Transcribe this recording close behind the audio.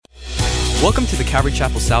Welcome to the Calvary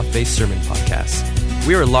Chapel South Bay Sermon Podcast.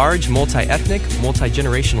 We are a large, multi-ethnic,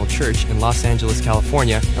 multi-generational church in Los Angeles,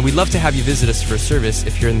 California, and we'd love to have you visit us for a service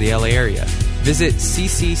if you're in the LA area. Visit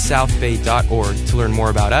ccsouthbay.org to learn more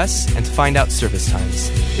about us and to find out service times.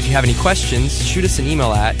 If you have any questions, shoot us an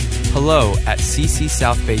email at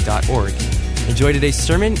hello@ccsouthbay.org. Enjoy today's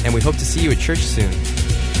sermon, and we hope to see you at church soon.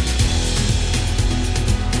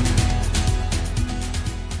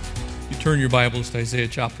 Turn your Bibles to Isaiah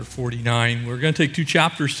chapter 49. We're going to take two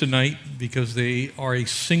chapters tonight because they are a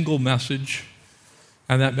single message,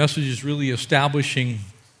 and that message is really establishing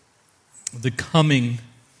the coming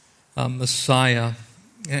Messiah.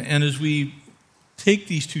 And as we take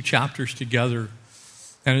these two chapters together,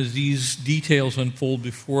 and as these details unfold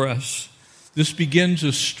before us, this begins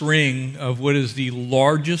a string of what is the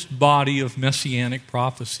largest body of messianic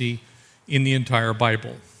prophecy in the entire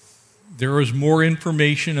Bible. There is more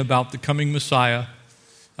information about the coming Messiah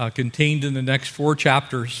contained in the next four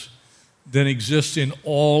chapters than exists in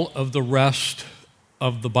all of the rest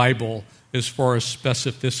of the Bible as far as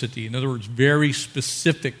specificity. In other words, very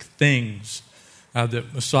specific things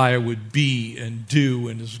that Messiah would be and do,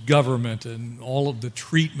 and his government and all of the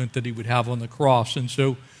treatment that he would have on the cross. And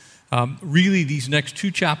so really these next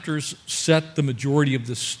two chapters set the majority of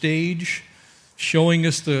the stage, showing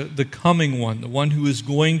us the coming one, the one who is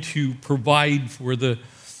going to provide for the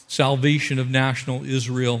salvation of national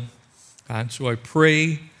Israel. And so I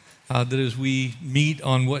pray that as we meet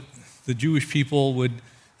on what the Jewish people would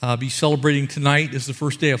be celebrating tonight is the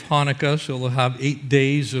first day of Hanukkah, so they'll have 8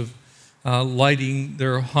 days of lighting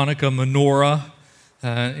their Hanukkah menorah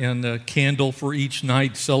and a candle for each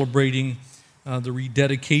night, celebrating the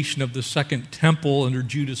rededication of the Second Temple under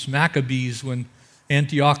Judas Maccabees when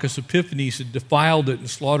Antiochus Epiphanes had defiled it and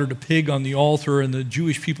slaughtered a pig on the altar, and the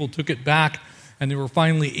Jewish people took it back, and they were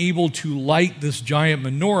finally able to light this giant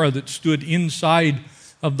menorah that stood inside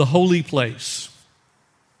of the holy place.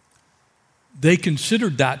 They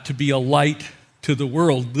considered that to be a light to the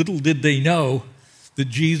world. Little did they know that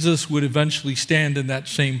Jesus would eventually stand in that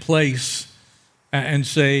same place and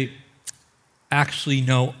say, actually,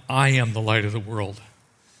 no, I am the light of the world.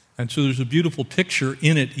 And so there's a beautiful picture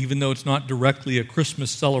in it, even though it's not directly a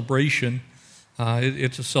Christmas celebration.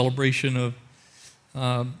 It's a celebration of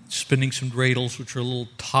spinning some dreidels, which are a little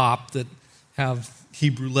top that have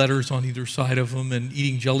Hebrew letters on either side of them, and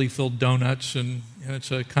eating jelly-filled donuts, and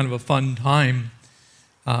it's a kind of a fun time.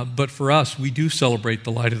 But for us, we do celebrate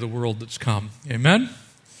the light of the world that's come. Amen?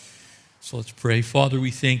 So let's pray. Father,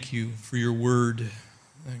 we thank you for your word.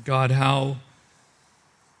 And God, how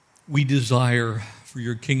we desire for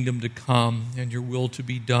your kingdom to come and your will to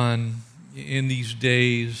be done in these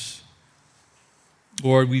days.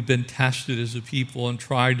 Lord, we've been tested as a people and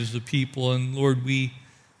tried as a people, and Lord, we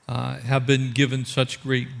have been given such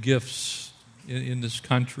great gifts in this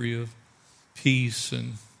country of peace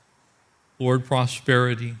and, Lord,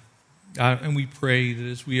 prosperity. And we pray that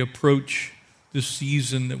as we approach this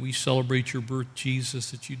season that we celebrate your birth,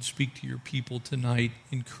 Jesus, that you'd speak to your people tonight,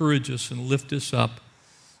 encourage us and lift us up,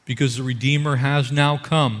 because the Redeemer has now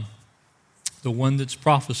come. The one that's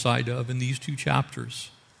prophesied of in these two chapters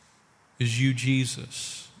is you,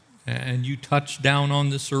 Jesus. And you touched down on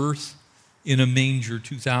this earth in a manger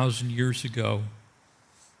 2,000 years ago,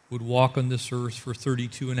 would walk on this earth for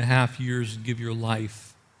 32 and a half years and give your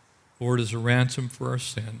life, Lord, as a ransom for our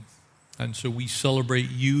sin. And so we celebrate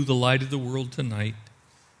you, the light of the world, tonight.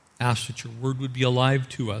 Ask that your word would be alive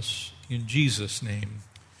to us. In Jesus' name,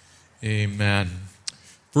 amen.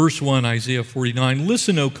 Verse 1, Isaiah 49,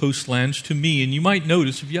 "Listen, O coastlands, to me." And you might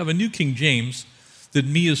notice, if you have a New King James, that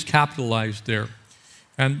 "me" is capitalized there.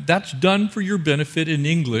 And that's done for your benefit in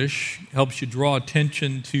English. Helps you draw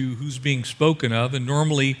attention to who's being spoken of. And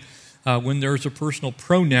normally, when there's a personal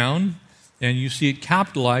pronoun and you see it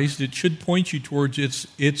capitalized, it should point you towards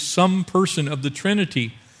it's some person of the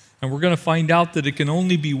Trinity. And we're going to find out that it can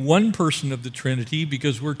only be one person of the Trinity,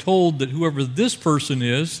 because we're told that whoever this person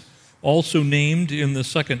is, also named in the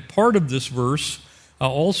second part of this verse,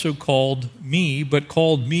 also called me, but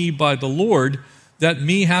called me by the Lord, that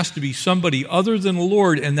me has to be somebody other than the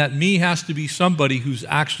Lord, and that me has to be somebody who's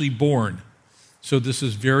actually born. So this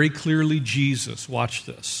is very clearly Jesus. Watch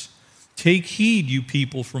this. "Take heed, you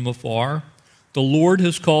people from afar. The Lord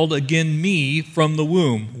has called again me from the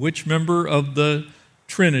womb." Which member of the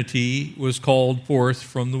Trinity was called forth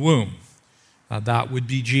from the womb? That would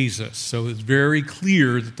be Jesus. So it's very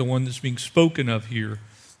clear that the one that's being spoken of here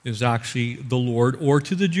is actually the Lord, or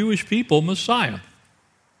to the Jewish people, Messiah.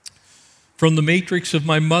 "From the matrix of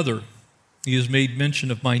my mother, he has made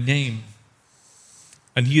mention of my name.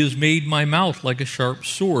 And he has made my mouth like a sharp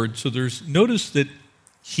sword." So notice that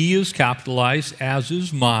He is capitalized, as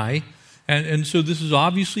is my. And so this is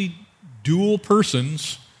obviously dual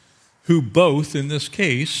persons who both, in this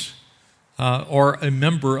case, are a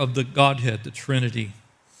member of the Godhead, the Trinity.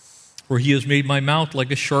 For he has made my mouth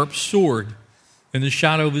like a sharp sword. In the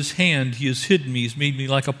shadow of his hand he has hidden me. He's made me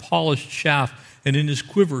like a polished shaft, and in his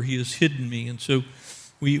quiver he has hidden me. And so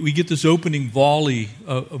we get this opening volley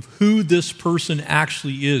of who this person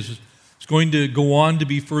actually is. It's going to go on to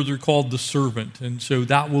be further called the servant. And so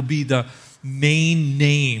that will be the main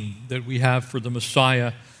name that we have for the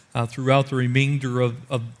Messiah throughout the remainder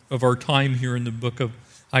of our time here in the book of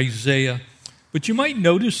Isaiah. But you might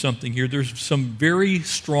notice something here. There's some very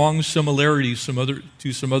strong similarities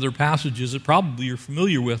to some other passages that probably you're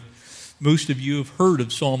familiar with. Most of you have heard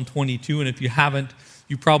of Psalm 22, and if you haven't,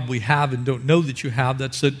 you probably have and don't know that you have.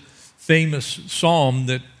 That's that famous psalm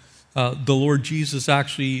that the Lord Jesus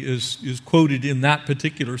actually is quoted in that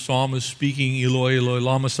particular psalm as speaking, Eloi, Eloi,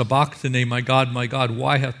 lama sabachthani, my God,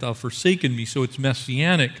 why hast thou forsaken me? So it's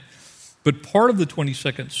messianic. But part of the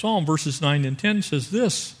 22nd psalm, verses 9 and 10, says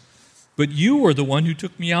this, but you are the one who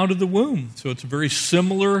took me out of the womb. So it's a very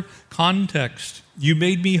similar context. You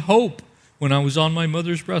made me hope when I was on my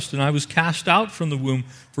mother's breast, and I was cast out from the womb,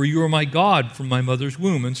 for you are my God from my mother's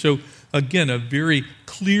womb. And so, again, a very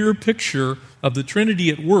clear picture of the Trinity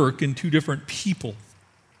at work in two different people.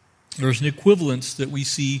 There's an equivalence that we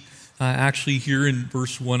see actually here in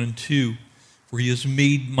verse 1 and 2, where he has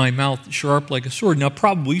made my mouth sharp like a sword. Now,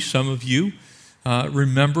 probably some of you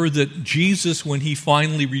remember that Jesus, when he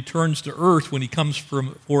finally returns to earth, when he comes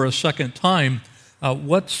for a second time,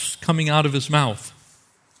 what's coming out of his mouth?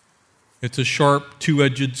 It's a sharp,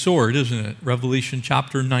 two-edged sword, isn't it? Revelation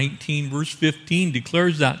chapter 19, verse 15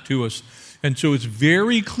 declares that to us. And so it's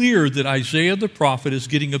very clear that Isaiah the prophet is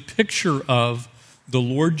getting a picture of the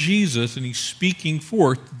Lord Jesus, and he's speaking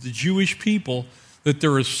forth to the Jewish people that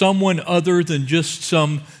there is someone other than just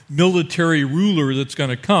some military ruler that's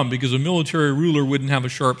going to come, because a military ruler wouldn't have a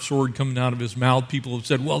sharp sword coming out of his mouth. People have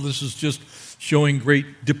said, well, this is just showing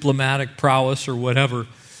great diplomatic prowess or whatever.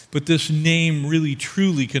 But this name really,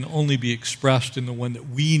 truly can only be expressed in the one that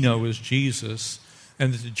we know as Jesus,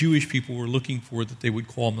 and that the Jewish people were looking for, that they would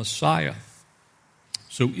call Messiah.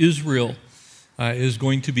 So Israel is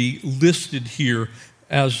going to be listed here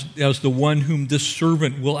as the one whom this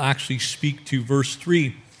servant will actually speak to. Verse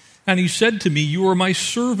 3, and he said to me, you are my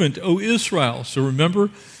servant, O Israel. So remember,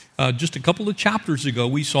 just a couple of chapters ago,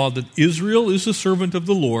 we saw that Israel is the servant of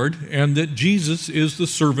the Lord, and that Jesus is the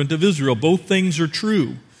servant of Israel. Both things are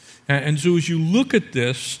true. And so as you look at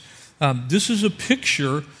this, this is a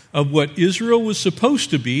picture of what Israel was supposed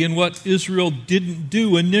to be and what Israel didn't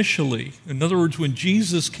do initially. In other words, when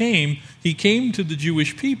Jesus came, he came to the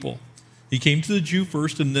Jewish people. He came to the Jew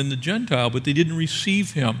first and then the Gentile, but they didn't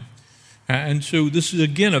receive him. And so this is,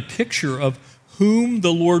 again, a picture of whom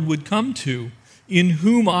the Lord would come to, in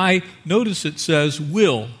whom notice it says,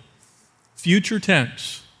 will, future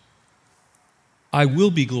tense, I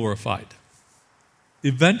will be glorified.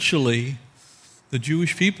 Eventually, the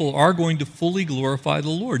Jewish people are going to fully glorify the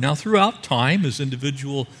Lord. Now, throughout time, as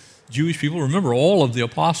individual Jewish people, remember all of the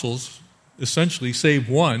apostles, essentially save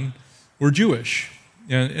one, were Jewish.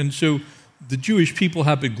 And so the Jewish people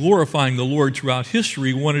have been glorifying the Lord throughout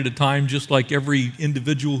history, one at a time, just like every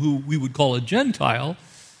individual who we would call a Gentile,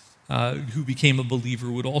 who became a believer,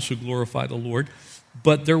 would also glorify the Lord.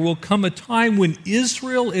 But there will come a time when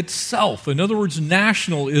Israel itself, in other words,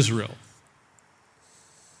 national Israel,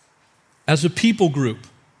 as a people group,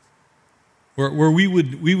 where we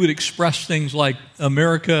would express things like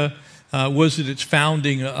America was at its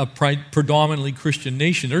founding a predominantly Christian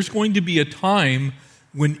nation. There's going to be a time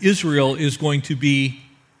when Israel is going to be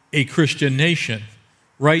a Christian nation.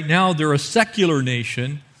 Right now, they're a secular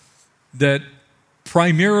nation that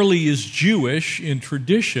primarily is Jewish in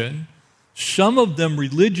tradition, some of them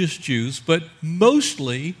religious Jews, but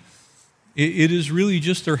mostly it is really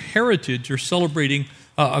just their heritage. They're celebrating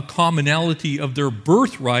a commonality of their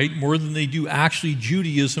birthright more than they do actually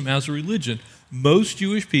Judaism as a religion. Most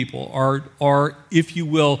Jewish people are, if you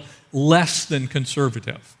will, less than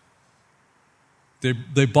conservative.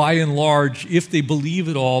 They by and large, if they believe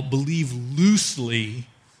at all, believe loosely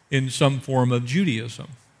in some form of Judaism.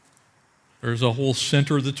 There's a whole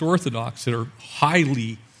center that's Orthodox that are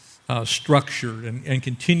highly structured and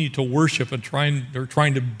continue to worship, and they're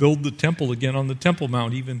trying to build the temple again on the Temple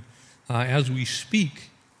Mount even as we speak.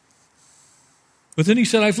 But then he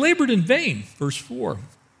said, I've labored in vain, verse 4.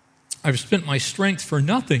 I've spent my strength for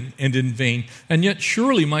nothing and in vain, and yet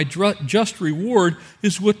surely my just reward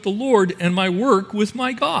is with the Lord and my work with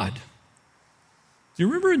my God. Do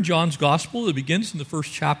you remember in John's Gospel, it begins in the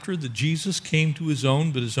first chapter, that Jesus came to his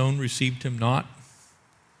own, but his own received him not?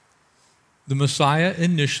 The Messiah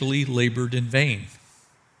initially labored in vain.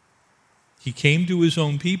 He came to his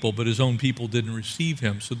own people, but his own people didn't receive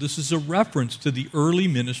him. So this is a reference to the early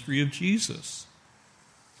ministry of Jesus.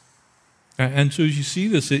 And so as you see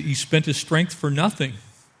this, he spent his strength for nothing.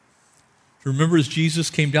 Do you remember as Jesus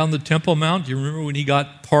came down the Temple Mount? Do you remember when he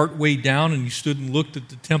got part way down and he stood and looked at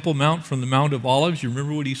the Temple Mount from the Mount of Olives? You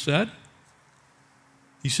remember what he said?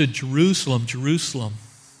 He said, "Jerusalem, Jerusalem,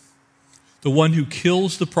 the one who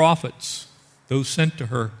kills the prophets, those sent to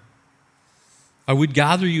her. I would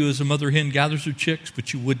gather you as a mother hen gathers her chicks,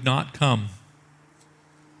 but you would not come."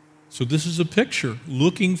 So this is a picture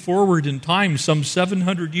looking forward in time, some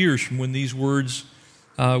 700 years from when these words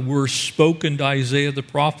were spoken to Isaiah the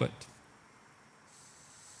prophet.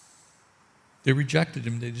 They rejected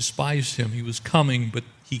him. They despised him. He was coming, but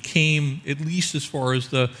he came, at least as far as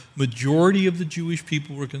the majority of the Jewish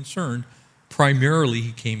people were concerned, primarily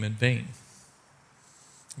he came in vain.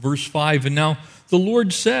 Verse 5, "And now the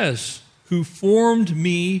Lord says, who formed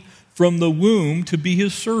me from the womb to be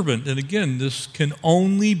his servant." And again, this can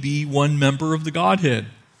only be one member of the Godhead,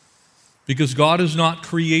 because God is not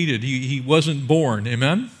created. He wasn't born.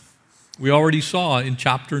 Amen? We already saw in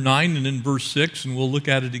chapter 9 and in verse 6, and we'll look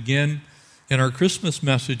at it again in our Christmas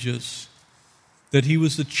messages, that he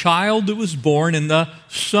was the child that was born and the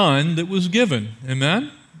son that was given.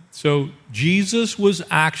 Amen? So Jesus was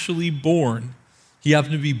actually born. He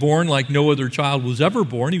happened to be born like no other child was ever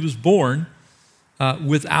born. He was born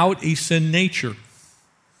without a sin nature,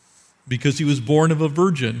 because he was born of a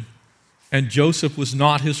virgin, and Joseph was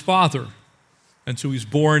not his father. And so he's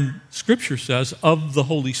born, Scripture says, of the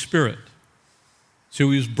Holy Spirit. So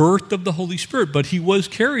he was birthed of the Holy Spirit, but he was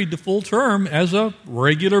carried to full term as a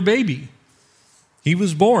regular baby. He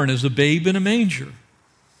was born as a babe in a manger.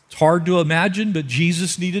 It's hard to imagine, but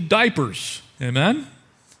Jesus needed diapers. Amen?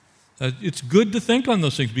 It's good to think on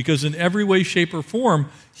those things, because in every way, shape, or form,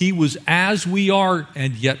 he was as we are,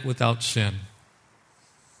 and yet without sin.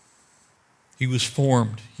 He was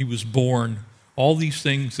formed. He was born. All these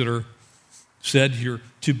things that are said here,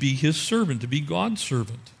 to be his servant, to be God's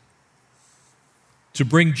servant. To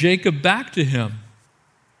bring Jacob back to him.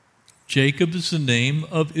 Jacob is the name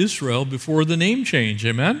of Israel before the name change.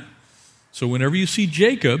 Amen? So whenever you see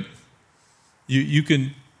Jacob, you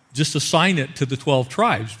can just assign it to the 12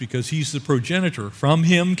 tribes, because he's the progenitor. From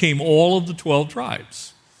him came all of the 12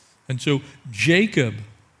 tribes. And so Jacob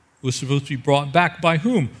was supposed to be brought back by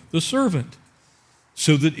whom? The servant.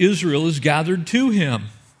 So that Israel is gathered to him.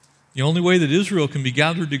 The only way that Israel can be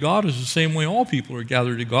gathered to God is the same way all people are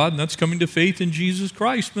gathered to God, and that's coming to faith in Jesus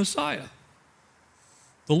Christ, Messiah,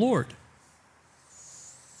 the Lord.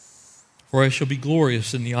 "For I shall be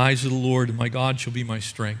glorious in the eyes of the Lord, and my God shall be my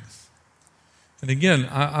strength." And again,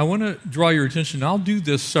 I want to draw your attention. I'll do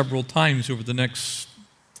this several times over the next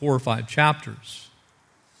 4 or 5 chapters.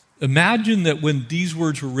 Imagine that when these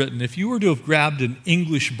words were written, if you were to have grabbed an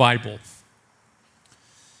English Bible,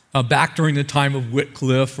 back during the time of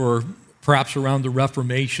Wycliffe, or perhaps around the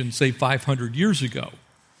Reformation, say 500 years ago,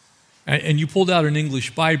 and you pulled out an English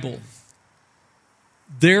Bible,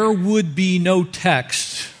 there would be no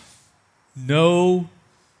text, no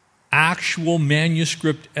actual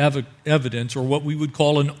manuscript evidence, or what we would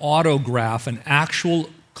call an autograph, an actual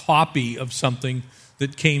copy of something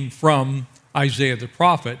that came from Isaiah the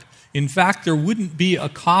prophet. In fact, there wouldn't be a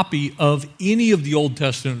copy of any of the Old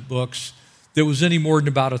Testament books that was any more than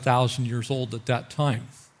about 1,000 years old at that time.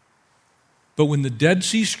 But when the Dead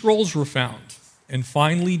Sea Scrolls were found and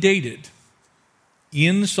finally dated,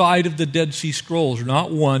 inside of the Dead Sea Scrolls,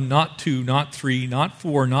 not 1, not 2, not 3, not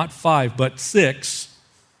 4, not 5, but 6,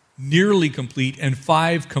 nearly complete, and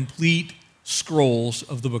 5 complete scrolls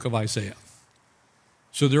of the book of Isaiah.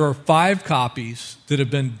 So there are 5 copies that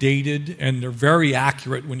have been dated, and they're very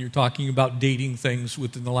accurate when you're talking about dating things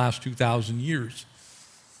within the last 2,000 years.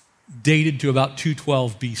 Dated to about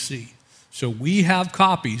 212 BC. So we have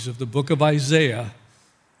copies of the book of Isaiah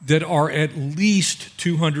that are at least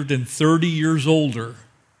 230 years older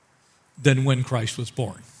than when Christ was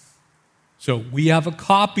born. So we have a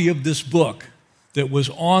copy of this book that was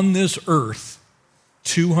on this earth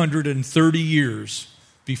 230 years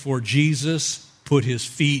before Jesus put his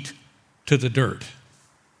feet to the dirt.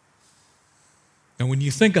 And when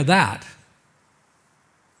you think of that,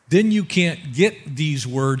 then you can't get these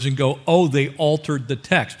words and go, oh, they altered the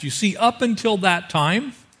text. You see, up until that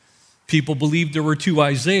time, people believed there were 2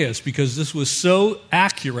 Isaiahs, because this was so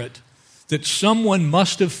accurate that someone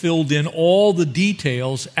must have filled in all the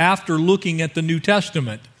details after looking at the New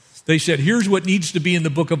Testament. They said, here's what needs to be in the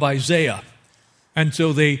book of Isaiah. And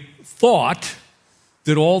so they thought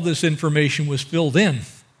that all this information was filled in.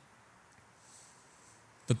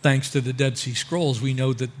 But thanks to the Dead Sea Scrolls, we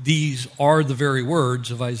know that these are the very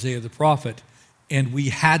words of Isaiah the prophet, and we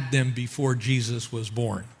had them before Jesus was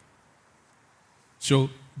born. So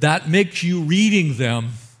that makes you reading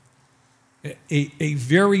them a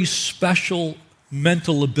very special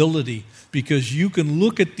mental ability, because you can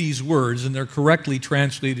look at these words, and they're correctly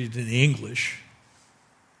translated in English,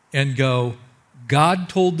 and go, God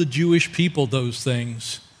told the Jewish people those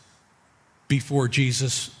things before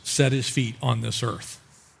Jesus set his feet on this earth.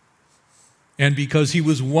 And because he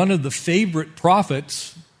was one of the favorite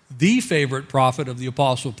prophets, the favorite prophet of the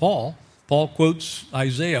Apostle Paul, Paul quotes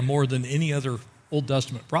Isaiah more than any other Old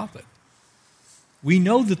Testament prophet. We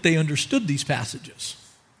know that they understood these passages,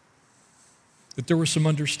 that there was some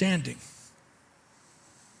understanding.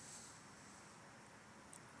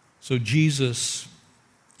 So Jesus,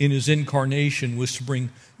 in his incarnation, was to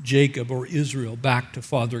bring Jacob or Israel back to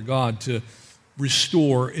Father God, to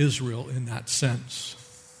restore Israel in that sense.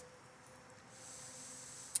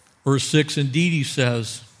 Verse 6, indeed, he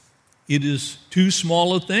says, it is too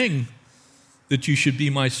small a thing that you should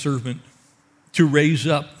be my servant, to raise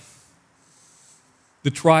up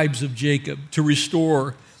the tribes of Jacob, to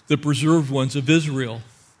restore the preserved ones of Israel.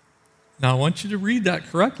 Now, I want you to read that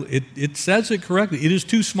correctly. It says it correctly. It is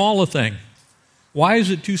too small a thing. Why is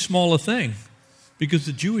it too small a thing? Because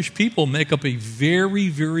the Jewish people make up a very,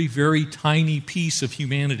 very, very tiny piece of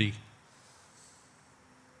humanity.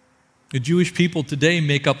 The Jewish people today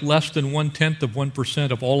make up less than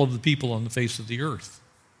 0.1% of all of the people on the face of the earth.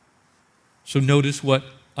 So notice what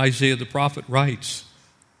Isaiah the prophet writes.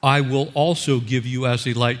 I will also give you as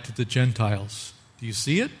a light to the Gentiles. Do you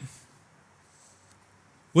see it?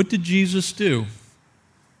 What did Jesus do?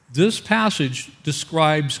 This passage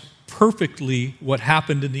describes perfectly what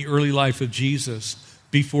happened in the early life of Jesus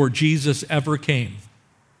before Jesus ever came.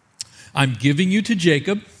 I'm giving you to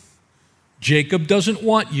Jacob. Jacob doesn't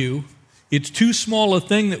want you. It's too small a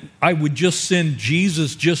thing that I would just send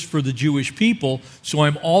Jesus just for the Jewish people, so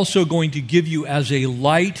I'm also going to give you as a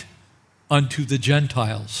light unto the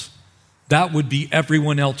Gentiles. That would be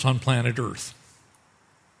everyone else on planet Earth.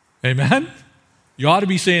 Amen? You ought to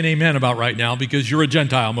be saying amen about right now, because you're a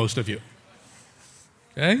Gentile, most of you.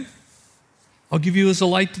 Okay? I'll give you as a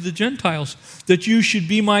light to the Gentiles, that you should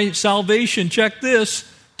be my salvation, check this,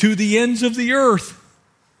 to the ends of the earth.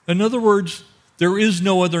 In other words, there is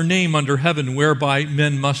no other name under heaven whereby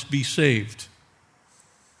men must be saved.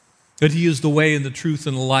 That he is the way and the truth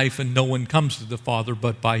and the life, and no one comes to the Father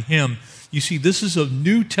but by him. You see, this is a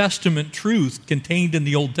New Testament truth contained in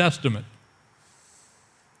the Old Testament,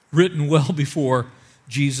 written well before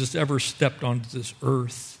Jesus ever stepped onto this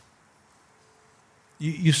earth.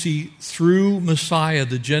 You see, through Messiah,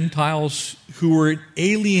 the Gentiles who were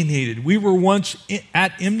alienated, we were once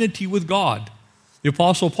at enmity with God. The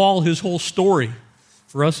Apostle Paul, his whole story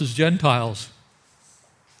for us as Gentiles,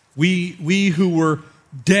 we who were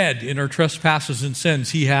dead in our trespasses and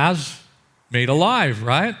sins, he has made alive,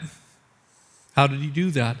 right? How did he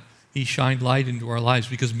do that? He shined light into our lives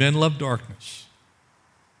because men love darkness.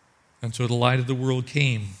 And so the light of the world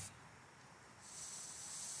came.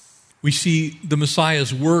 We see the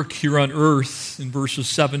Messiah's work here on earth in verses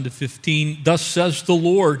 7 to 15. Thus says the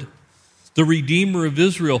Lord, the Redeemer of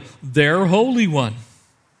Israel, their Holy One.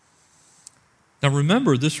 Now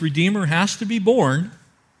remember, this Redeemer has to be born.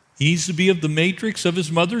 He needs to be of the matrix of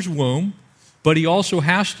his mother's womb, but he also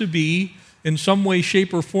has to be, in some way,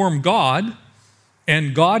 shape, or form, God,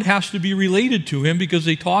 and God has to be related to him because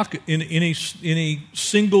they talk in a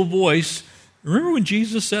single voice. Remember when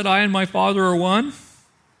Jesus said, I and my Father are one?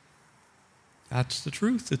 That's the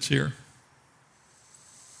truth that's here.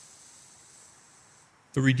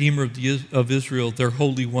 The Redeemer of Israel, their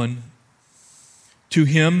Holy One. To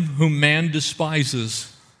him whom man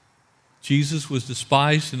despises. Jesus was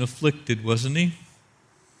despised and afflicted, wasn't he?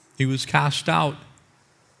 He was cast out.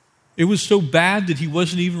 It was so bad that he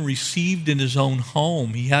wasn't even received in his own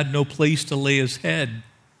home. He had no place to lay his head.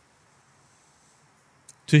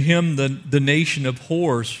 To him, the nation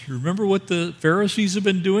abhors. Remember what the Pharisees have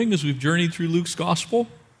been doing as we've journeyed through Luke's gospel?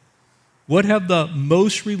 What have the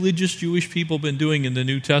most religious Jewish people been doing in the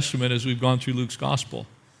New Testament as we've gone through Luke's gospel?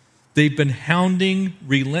 They've been hounding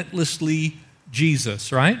relentlessly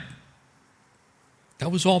Jesus, right? That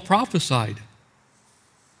was all prophesied.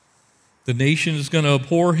 The nation is going to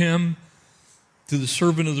abhor him. To the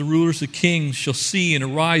servant of the rulers, the kings shall see and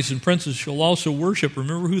arise, and princes shall also worship.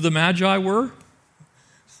 Remember who the Magi were?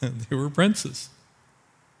 They were princes.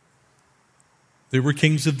 They were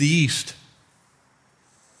kings of the east.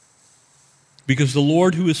 because the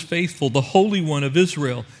Lord who is faithful, the Holy One of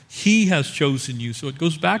Israel, he has chosen you. So it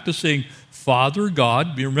goes back to saying, Father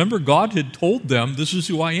God, remember God had told them, this is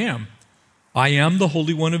who I am. I am the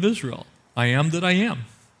Holy One of Israel. I am that I am.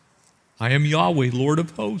 I am Yahweh, Lord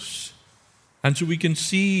of hosts. And so we can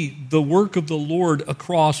see the work of the Lord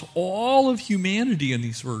across all of humanity in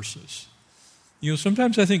these verses. You know,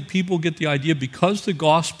 sometimes I think people get the idea because the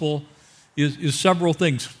gospel is several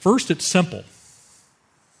things. First, it's simple.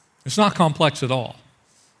 It's not complex at all.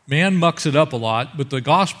 Man mucks it up a lot, but the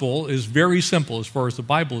gospel is very simple as far as the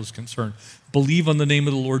Bible is concerned. Believe on the name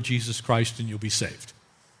of the Lord Jesus Christ and you'll be saved.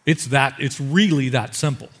 It's really that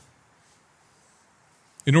simple.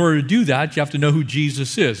 In order to do that, you have to know who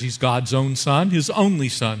Jesus is. He's God's own Son, his only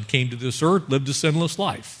Son, came to this earth, lived a sinless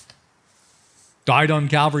life, died on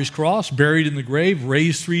Calvary's cross, buried in the grave,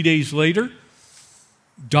 raised 3 days later,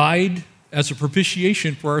 died as a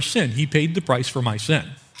propitiation for our sin. He paid the price for my sin.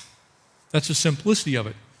 That's the simplicity of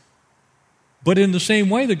it. But in the same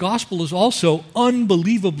way, the gospel is also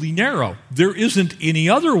unbelievably narrow. There isn't any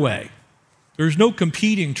other way. There's no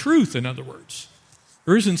competing truth, in other words.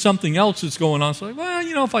 There isn't something else that's going on. It's like, well,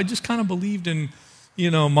 you know, if I just kind of believed in, you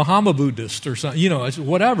know, Muhammad Buddhist or something, you know,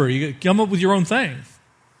 whatever. You come up with your own thing.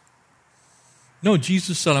 No,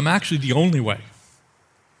 Jesus said, I'm actually the only way.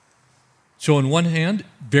 So on one hand,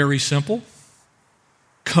 very simple,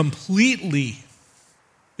 completely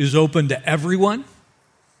is open to everyone,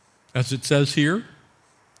 as it says here,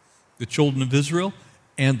 the children of Israel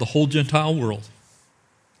and the whole Gentile world.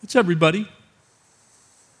 It's everybody.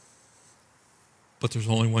 But there's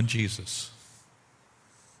only one Jesus.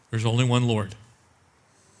 There's only one Lord.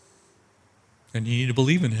 And you need to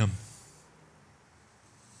believe in him.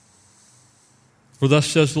 For thus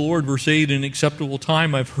says the Lord, verse 8, in acceptable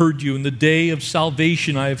time I've heard you, in the day of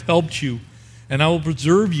salvation I have helped you, and I will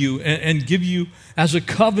preserve you and give you as a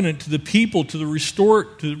covenant to the people to restore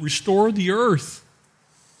the earth.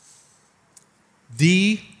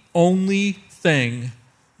 The only thing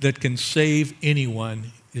that can save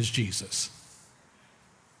anyone is Jesus.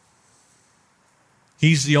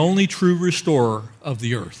 He's the only true restorer of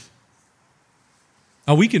the earth.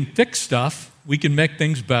 Now, we can fix stuff. We can make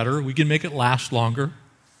things better. We can make it last longer.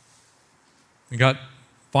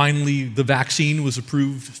 Finally, the vaccine was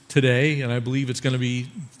approved today, and I believe it's going to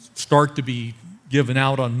start to be given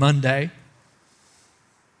out on Monday.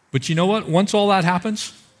 But you know what? Once all that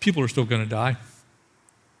happens, people are still going to die.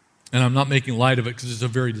 And I'm not making light of it because it's a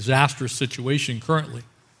very disastrous situation currently.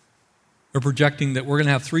 They're projecting that we're going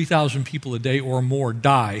to have 3,000 people a day or more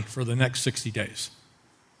die for the next 60 days.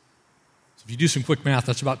 So if you do some quick math,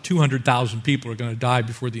 that's about 200,000 people are going to die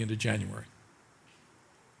before the end of January.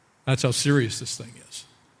 That's how serious this thing is.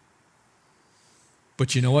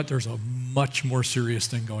 But you know what? There's a much more serious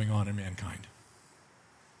thing going on in mankind.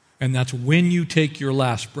 And that's when you take your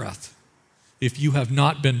last breath. If you have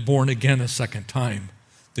not been born again a second time,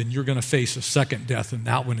 then you're going to face a second death, and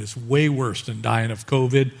that one is way worse than dying of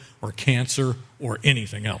COVID or cancer or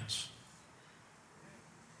anything else.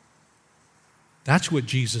 That's what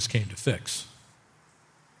Jesus came to fix.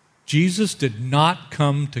 Jesus did not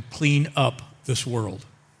come to clean up this world.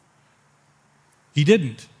 He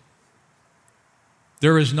didn't.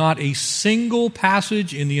 There is not a single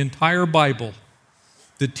passage in the entire Bible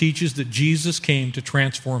that teaches that Jesus came to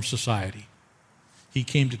transform society. He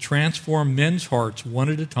came to transform men's hearts one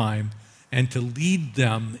at a time and to lead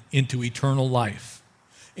them into eternal life.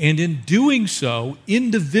 And in doing so,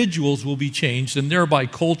 individuals will be changed and thereby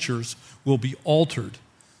cultures will be altered.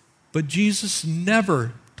 But Jesus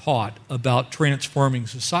never taught about transforming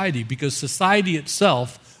society because society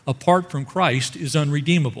itself, apart from Christ, is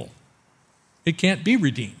unredeemable. It can't be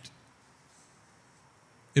redeemed.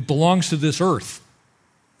 It belongs to this earth,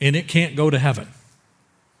 and it can't go to heaven.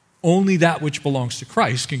 Only that which belongs to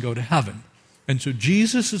Christ can go to heaven. And so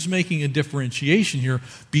Jesus is making a differentiation here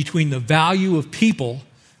between the value of people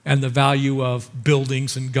and the value of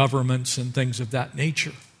buildings and governments and things of that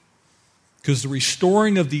nature. Because the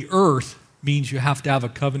restoring of the earth means you have to have a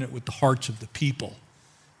covenant with the hearts of the people.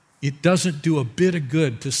 It doesn't do a bit of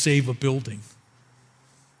good to save a building.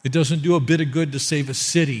 It doesn't do a bit of good to save a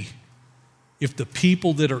city if the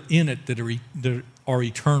people that are in it that are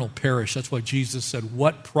eternal perish. That's why Jesus said,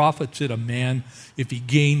 what profits it a man if he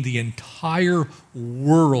gained the entire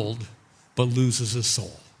world but loses his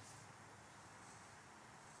soul?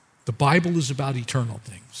 The Bible is about eternal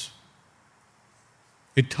things.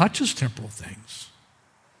 It touches temporal things.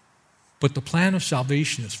 But the plan of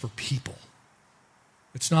salvation is for people.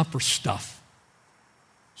 It's not for stuff.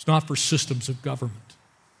 It's not for systems of government.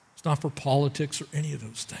 It's not for politics or any of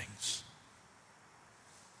those things.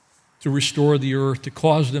 to restore the earth, to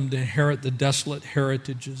cause them to inherit the desolate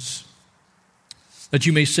heritages. That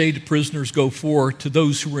you may say to prisoners, go forth, to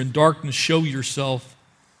those who are in darkness, show yourself.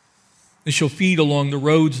 They shall feed along the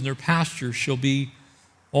roads, and their pastures shall be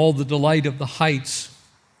all the delight of the heights.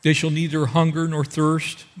 They shall neither hunger nor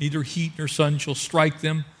thirst, neither heat nor sun shall strike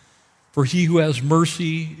them. For he who has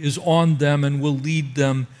mercy is on them and will lead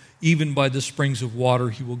them, even by the springs of water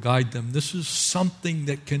he will guide them. This is something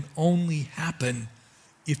that can only happen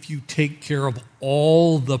if you take care of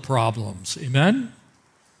all the problems. Amen?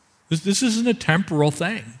 This isn't a temporal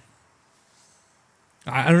thing.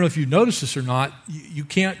 I don't know if you've noticed this or not. You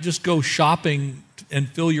can't just go shopping and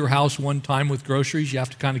fill your house one time with groceries. You have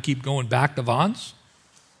to kind of keep going back to Vons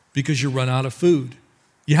because you run out of food.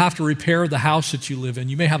 You have to repair the house that you live in.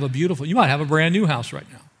 You might have a brand new house right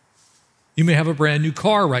now. You may have a brand new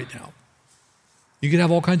car right now. You could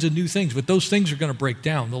have all kinds of new things, but those things are going to break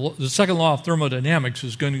down. The second law of thermodynamics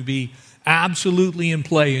is going to be absolutely in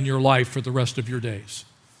play in your life for the rest of your days.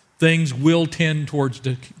 Things will tend towards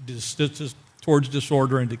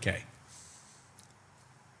disorder and decay.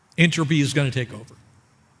 Entropy is going to take over.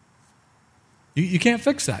 You can't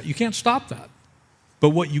fix that. You can't stop that. But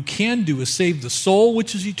what you can do is save the soul,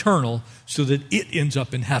 which is eternal, so that it ends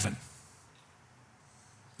up in heaven.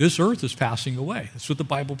 This earth is passing away. That's what the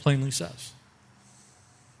Bible plainly says.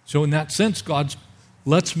 So in that sense,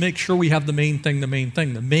 let's make sure we have the main thing. The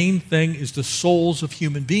main thing is the souls of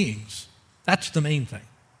human beings. That's the main thing.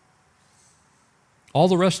 All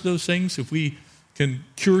the rest of those things, if we can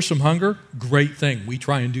cure some hunger, great thing. We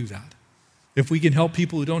try and do that. If we can help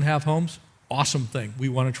people who don't have homes, awesome thing. We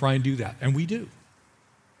want to try and do that, and we do.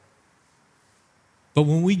 But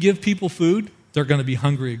when we give people food, they're going to be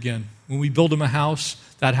hungry again. When we build them a house,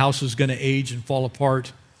 that house is going to age and fall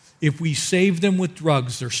apart. If we save them with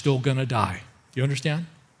drugs, they're still going to die. Do you understand?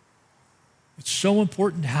 It's so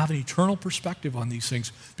important to have an eternal perspective on these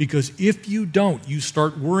things, because if you don't, you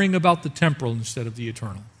start worrying about the temporal instead of the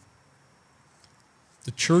eternal.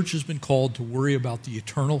 The church has been called to worry about the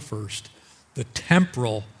eternal first. The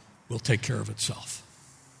temporal will take care of itself.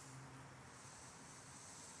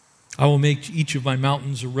 I will make each of my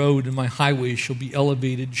mountains a road, and my highways shall be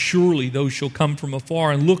elevated. Surely those shall come from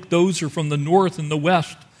afar. And look, those are from the north and the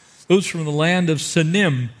west. Those from the land of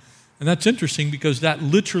Sinim. And that's interesting because that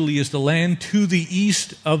literally is the land to the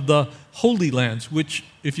east of the Holy Lands, which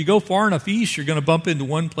if you go far enough east, you're going to bump into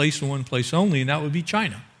one place and one place only, and that would be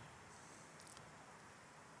China.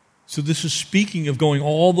 So this is speaking of going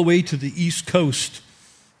all the way to the east coast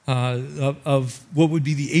of what would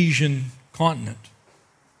be the Asian continent.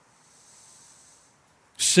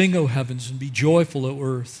 Sing, O heavens, and be joyful, O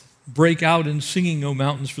earth. Break out in singing, O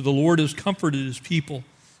mountains, for the Lord has comforted his people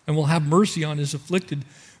and will have mercy on his afflicted.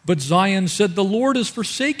 But Zion said, the Lord has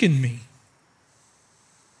forsaken me.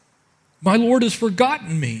 My Lord has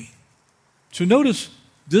forgotten me. So notice,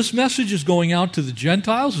 this message is going out to the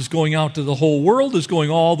Gentiles, is going out to the whole world, is going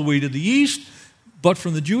all the way to the east. But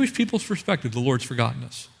from the Jewish people's perspective, the Lord's forgotten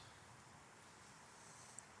us.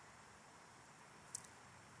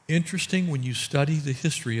 Interesting when you study the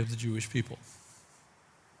history of the Jewish people,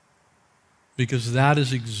 because that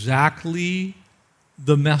is exactly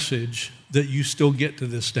the message that you still get to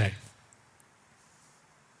this day.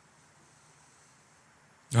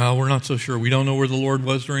 We're not so sure. We don't know where the Lord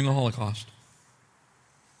was during the Holocaust.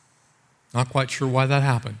 Not quite sure why that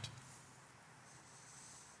happened.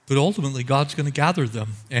 But ultimately, God's going to gather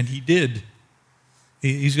them, and he did.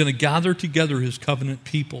 He's going to gather together his covenant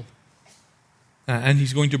people. And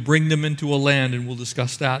he's going to bring them into a land, and we'll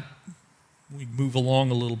discuss that. We move along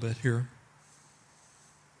a little bit here.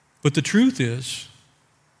 But the truth is,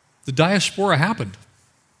 the diaspora happened.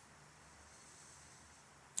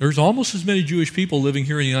 There's almost as many Jewish people living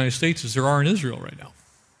here in the United States as there are in Israel right now.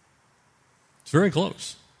 It's very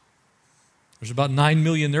close. There's about 9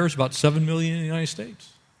 million there. There's about 7 million in the United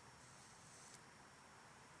States.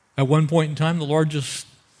 At one point in time, the largest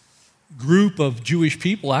group of Jewish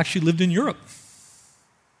people actually lived in Europe.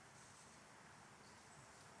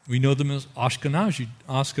 We know them as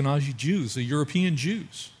Ashkenazi Jews, the European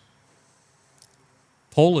Jews.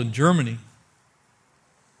 Poland, Germany,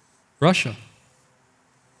 Russia.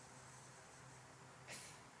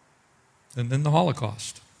 And then the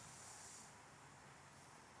Holocaust.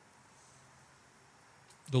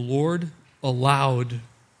 The Lord allowed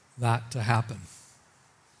that to happen.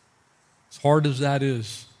 As hard as that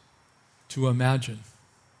is to imagine.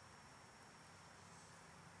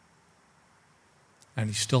 And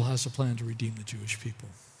he still has a plan to redeem the Jewish people.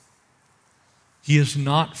 He has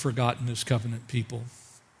not forgotten his covenant people.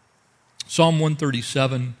 Psalm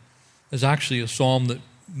 137 is actually a psalm that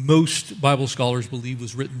most Bible scholars believe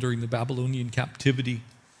was written during the Babylonian captivity.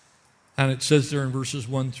 And it says there in verses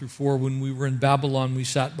 1 through 4, when we were in Babylon, we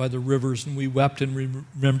sat by the rivers and we wept and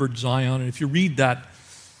remembered Zion. And if you read that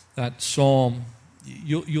psalm,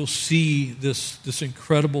 you'll see this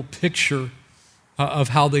incredible picture of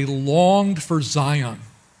how they longed for Zion.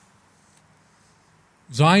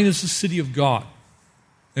 Zion is the city of God,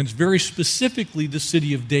 and it's very specifically the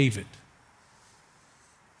city of David.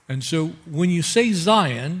 And so when you say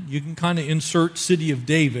Zion, you can kind of insert city of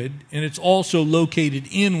David, and it's also located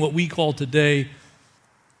in what we call today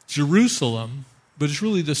Jerusalem, but it's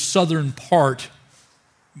really the southern part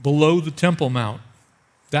below the Temple Mount.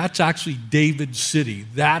 That's actually David's city.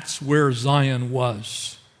 That's where Zion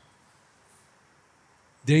was.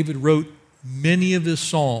 David wrote many of his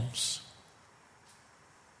psalms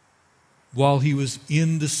while he was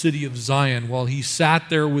in the city of Zion, while he sat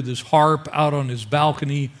there with his harp out on his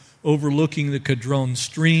balcony overlooking the Kidron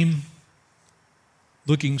stream,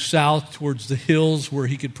 looking south towards the hills where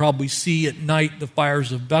he could probably see at night the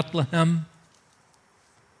fires of Bethlehem,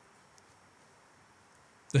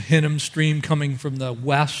 the Hinnom stream coming from the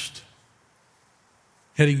west,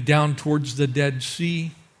 heading down towards the Dead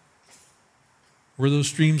Sea. Where those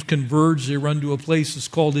streams converge, they run to a place that's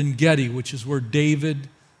called En-Gedi, which is where David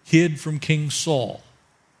hid from King Saul.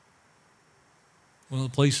 One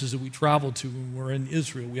of the places that we travel to when we're in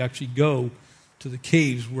Israel, we actually go to the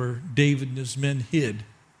caves where David and his men hid.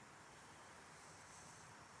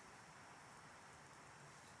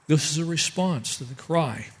 This is a response to the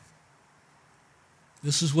cry.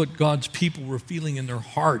 This is what God's people were feeling in their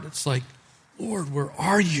heart. It's like, Lord, where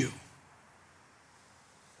are you?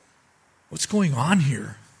 What's going on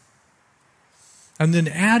here? And then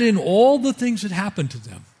add in all the things that happened to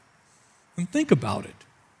them. And think about it.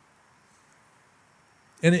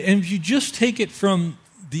 And if you just take it from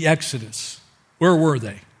the Exodus, where were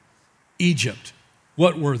they? Egypt.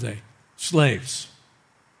 What were they? Slaves.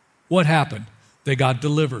 What happened? They got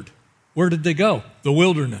delivered. Where did they go? The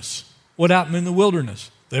wilderness. What happened in the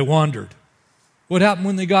wilderness? They wandered. What happened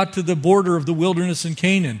when they got to the border of the wilderness in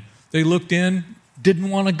Canaan? They looked in, didn't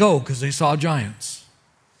want to go because they saw giants.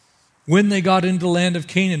 When they got into the land of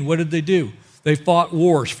Canaan, what did they do? They fought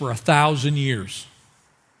wars for 1,000 years.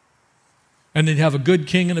 And they'd have a good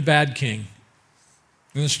king and a bad king.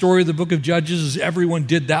 And the story of the book of Judges is everyone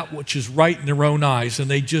did that which is right in their own eyes,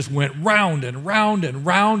 and they just went round and round and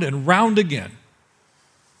round and round again.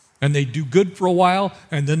 And they'd do good for a while,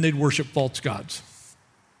 and then they'd worship false gods.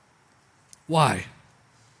 Why?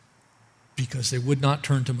 Because they would not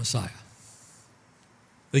turn to Messiah.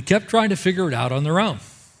 They kept trying to figure it out on their own.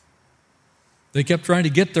 They kept trying to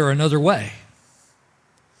get there another way.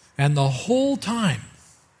 And the whole time,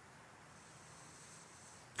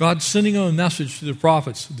 God's sending them a message to the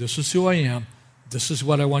prophets. This is who I am. This is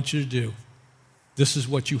what I want you to do. This is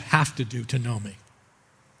what you have to do to know me.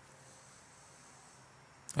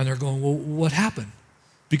 And they're going, well, what happened?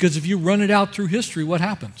 Because if you run it out through history, what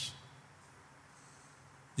happens?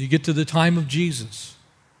 You get to the time of Jesus.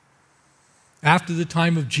 After the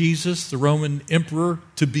time of Jesus, the Roman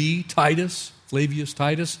emperor-to-be, Titus, Flavius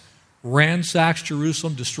Titus, ransacks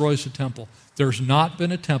Jerusalem, destroys the temple. There's not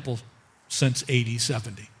been a temple since AD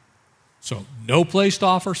 70. So no place to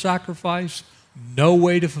offer sacrifice, no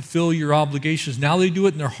way to fulfill your obligations. Now they do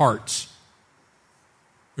it in their hearts.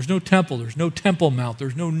 There's no temple, there's no Temple Mount,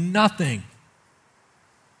 there's no nothing.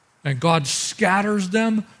 And God scatters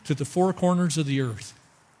them to the four corners of the earth.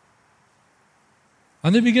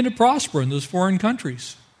 And they begin to prosper in those foreign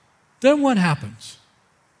countries. Then what happens?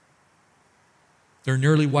 They're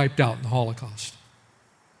nearly wiped out in the Holocaust.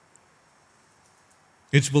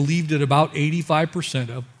 It's believed that about 85%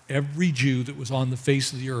 of every Jew that was on the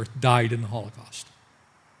face of the earth died in the Holocaust.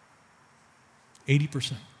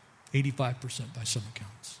 80%, 85% by some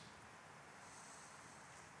accounts.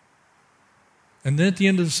 And then at the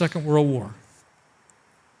end of the Second World War,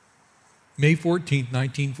 May 14th,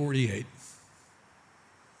 1948,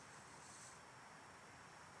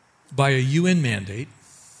 by a UN mandate,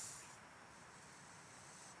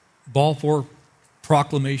 Balfour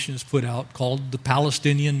Proclamation is put out called the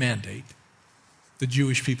Palestinian Mandate. The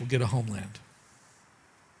Jewish people get a homeland.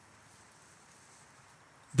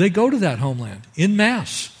 They go to that homeland en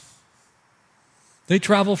masse. They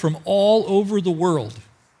travel from all over the world.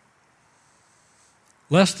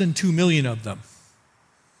 Less than 2 million of them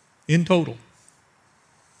in total.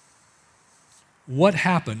 What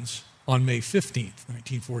happens on May 15th,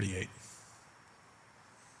 1948?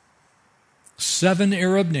 7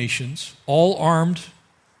 Arab nations, all armed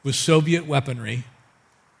with Soviet weaponry,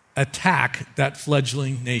 attack that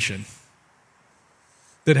fledgling nation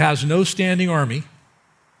that has no standing army,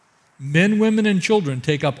 Men, women, and children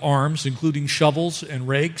take up arms, including shovels and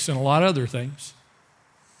rakes and a lot of other things.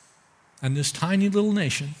 And this tiny little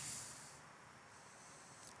nation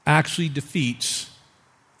actually defeats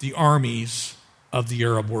the armies of the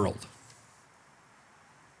Arab world.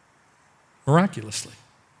 Miraculously.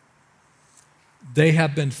 They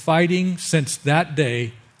have been fighting since that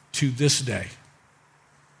day to this day.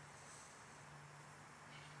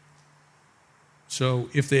 So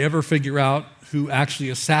if they ever figure out who actually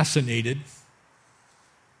assassinated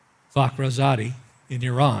Fakhrizadeh in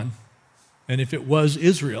Iran, and if it was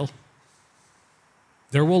Israel,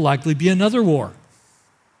 there will likely be another war,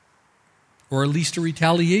 or at least a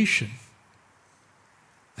retaliation.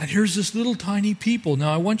 And here's this little tiny people.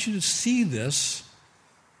 Now I want you to see this,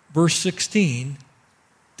 verse 16,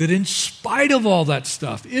 that in spite of all that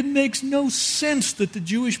stuff, it makes no sense that the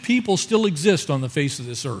Jewish people still exist on the face of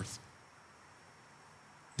this earth.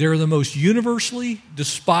 They're the most universally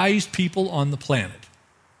despised people on the planet.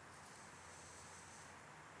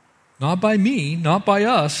 Not by me, not by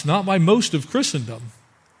us, not by most of Christendom,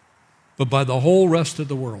 but by the whole rest of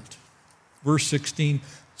the world. Verse 16,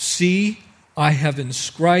 see, I have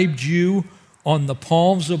inscribed you on the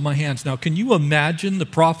palms of my hands. Now, can you imagine the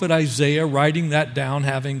prophet Isaiah writing that down,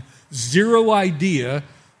 having zero idea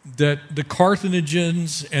that the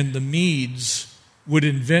Carthaginians and the Medes would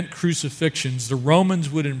invent crucifixions, the Romans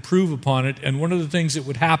would improve upon it, and one of the things that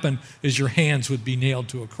would happen is your hands would be nailed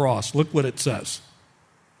to a cross. Look what it says.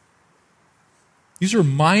 These are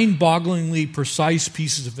mind-bogglingly precise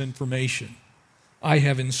pieces of information. I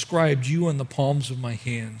have inscribed you on the palms of my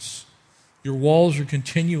hands. Your walls are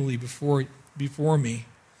continually before me.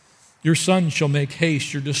 Your sons shall make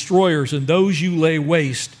haste. Your destroyers and those you lay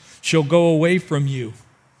waste shall go away from you.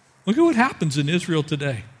 Look at what happens in Israel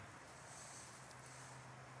today.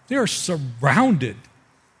 They are surrounded.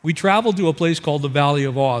 We traveled to a place called the Valley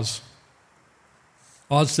of Oz,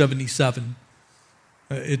 Oz 77.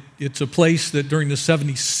 It's a place that during the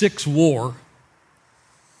 76 war,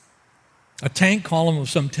 a tank column of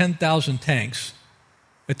some 10,000 tanks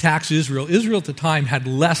attacks Israel. Israel at the time had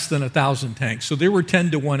less than 1,000 tanks, so they were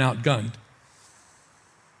 10 to 1 outgunned.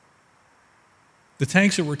 The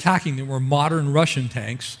tanks that were attacking them were modern Russian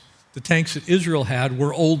tanks. The tanks that Israel had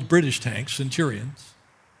were old British tanks, Centurions.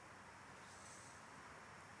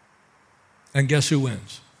 And guess who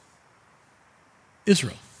wins?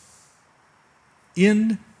 Israel.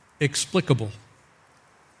 Inexplicable.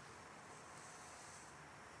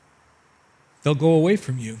 They'll go away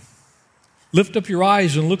from you. Lift up your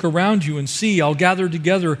eyes and look around you and see. I'll gather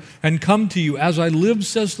together and come to you as I live,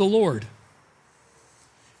 says the Lord.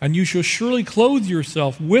 And you shall surely clothe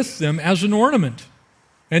yourself with them as an ornament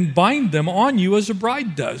and bind them on you as a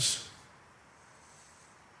bride does.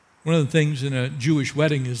 One of the things in a Jewish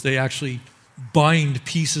wedding is they actually bind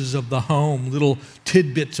pieces of the home, little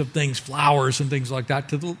tidbits of things, flowers and things like that,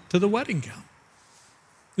 to the wedding gown.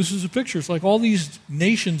 This is a picture. It's like all these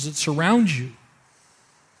nations that surround you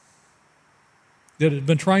that have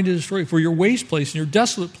been trying to destroy you for your waste place and your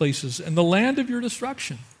desolate places and the land of your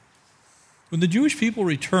destruction. When the Jewish people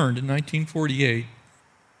returned in 1948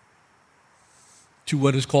 to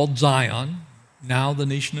what is called Zion, now the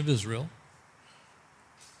nation of Israel,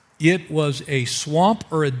 it was a swamp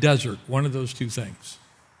or a desert, one of those two things.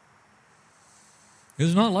 It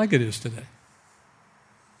was not like it is today.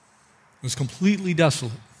 It was completely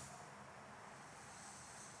desolate.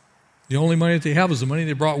 The only money that they have is the money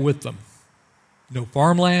they brought with them. No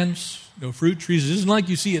farmlands, no fruit trees. It isn't like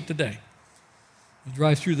you see it today. You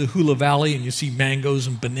drive through the Hula Valley and you see mangoes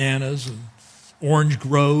and bananas and orange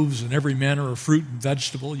groves and every manner of fruit and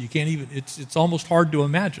vegetable. You can't even, it's almost hard to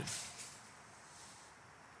imagine.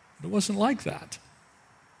 But it wasn't like that.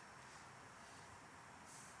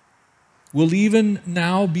 Will even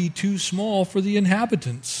now be too small for the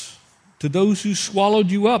inhabitants. To those who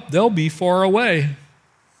swallowed you up, they'll be far away.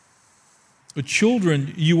 But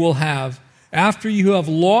children you will have after you have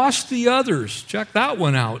lost the others. Check that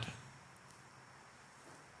one out.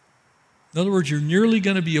 In other words, you're nearly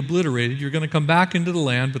going to be obliterated. You're going to come back into the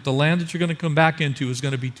land, but the land that you're going to come back into is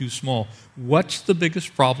going to be too small. What's the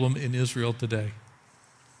biggest problem in Israel today?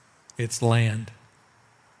 It's land.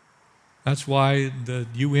 That's why the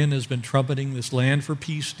UN has been trumpeting this land for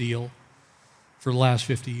peace deal for the last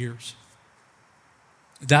 50 years.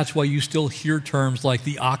 That's why you still hear terms like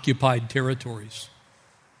the occupied territories,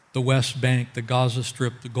 the West Bank, the Gaza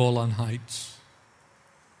Strip, the Golan Heights.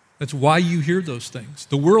 That's why you hear those things.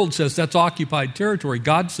 The world says that's occupied territory.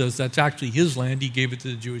 God says that's actually his land. He gave it to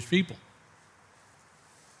the Jewish people.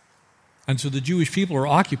 And so the Jewish people are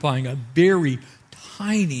occupying a very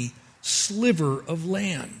tiny sliver of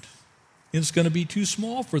land. It's going to be too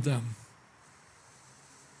small for them.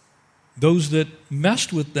 Those that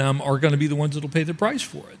messed with them are going to be the ones that will pay the price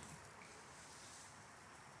for it.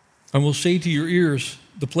 And will say to your ears,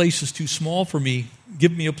 the place is too small for me.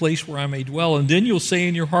 Give me a place where I may dwell. And then you'll say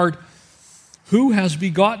in your heart, who has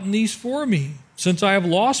begotten these for me? Since I have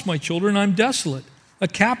lost my children, I'm desolate, a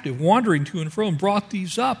captive, wandering to and fro, and brought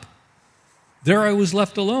these up. There I was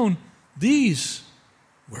left alone. These,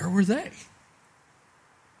 where were they?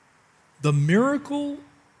 The miracle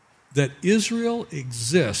that Israel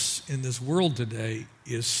exists in this world today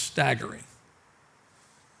is staggering.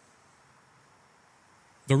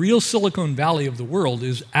 The real Silicon Valley of the world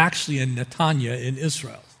is actually in Netanya in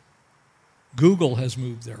Israel. Google has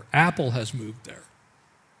moved there. Apple has moved there.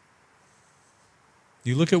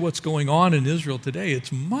 You look at what's going on in Israel today,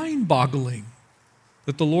 it's mind-boggling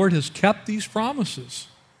that the Lord has kept these promises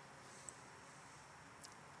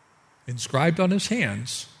inscribed on his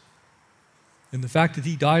hands. And the fact that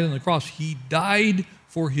he died on the cross, he died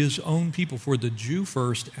for his own people, for the Jew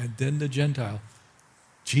first and then the Gentile.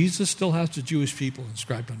 Jesus still has the Jewish people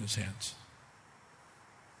inscribed on his hands.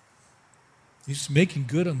 He's making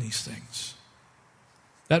good on these things.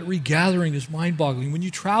 That regathering is mind-boggling. When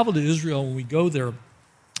you travel to Israel, when we go there,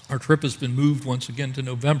 our trip has been moved once again to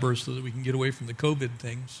November so that we can get away from the COVID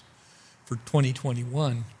things for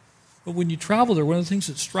 2021. But when you travel there, one of the things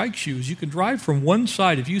that strikes you is you can drive from one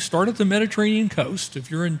side. If you start at the Mediterranean coast,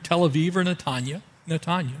 if you're in Tel Aviv or Netanya,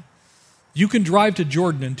 you can drive to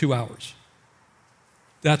Jordan in 2 hours.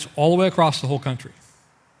 That's all the way across the whole country.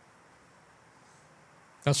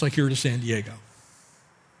 That's like here to San Diego.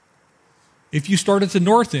 If you start at the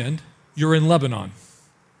north end, you're in Lebanon.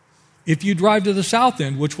 If you drive to the south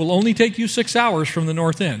end, which will only take you 6 hours from the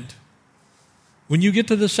north end, when you get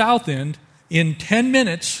to the south end, in 10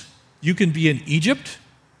 minutes, you can be in Egypt,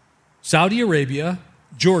 Saudi Arabia,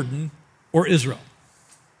 Jordan, or Israel.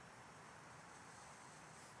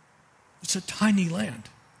 It's a tiny land.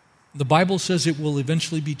 The Bible says it will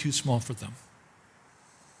eventually be too small for them.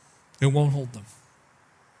 It won't hold them.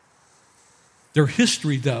 Their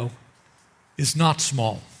history, though, is not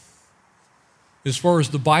small. As far as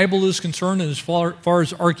the Bible is concerned and as far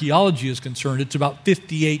as archaeology is concerned, it's about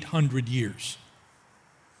 5,800 years.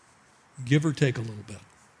 Give or take a little bit.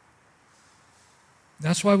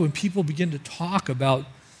 That's why when people begin to talk about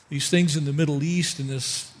these things in the Middle East and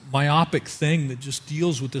this myopic thing that just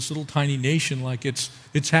deals with this little tiny nation like it's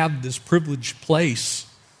had this privileged place,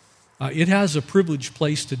 it has a privileged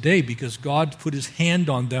place today because God put his hand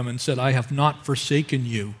on them and said, I have not forsaken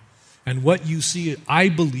you. And what you see, I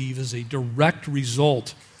believe, is a direct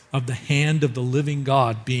result of the hand of the living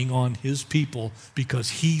God being on his people because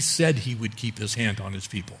he said he would keep his hand on his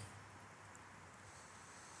people.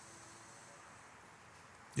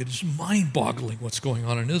 It is mind-boggling what's going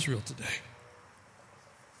on in Israel today.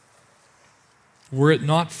 Were it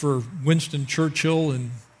not for Winston Churchill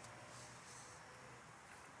and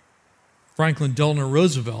Franklin Delano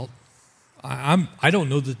Roosevelt, I don't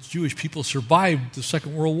know that the Jewish people survived the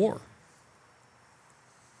Second World War.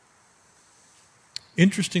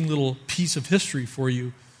 Interesting little piece of history for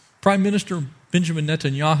you. Prime Minister Benjamin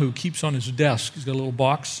Netanyahu keeps on his desk, he's got a little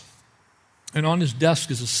box, and on his desk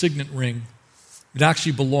is a signet ring. It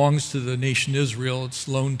actually belongs to the nation Israel. It's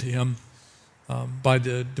loaned to him by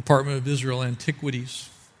the Department of Israel Antiquities.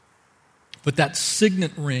 But that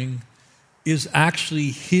signet ring is actually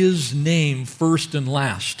his name first and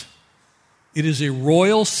last. It is a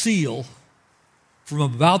royal seal from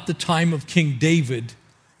about the time of King David,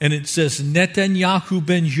 and it says Netanyahu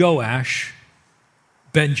ben Joash,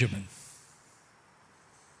 Benjamin.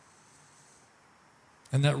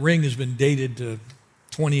 And that ring has been dated to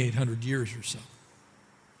 2,800 years or so.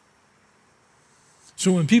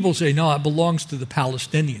 So when people say, no, it belongs to the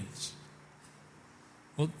Palestinians,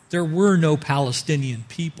 well, there were no Palestinian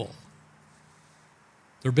people.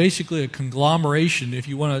 They're basically a conglomeration. If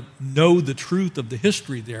you want to know the truth of the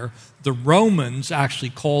history there, the Romans actually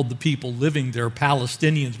called the people living there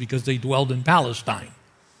Palestinians because they dwelled in Palestine.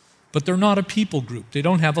 But they're not a people group. They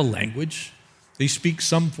don't have a language. They speak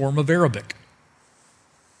some form of Arabic.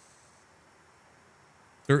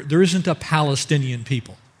 There isn't a Palestinian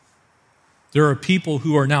people. There are people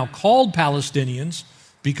who are now called Palestinians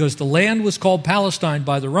because the land was called Palestine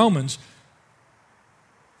by the Romans,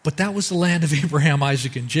 but that was the land of Abraham,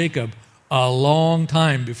 Isaac, and Jacob a long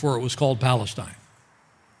time before it was called Palestine.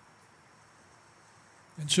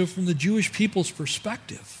 And so from the Jewish people's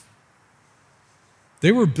perspective,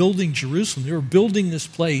 they were building Jerusalem. They were building this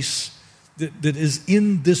place that is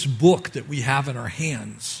in this book that we have in our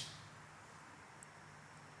hands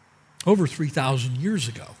over 3,000 years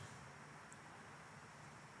ago.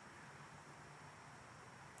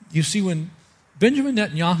 You see, when Benjamin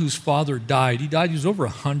Netanyahu's father died, he was over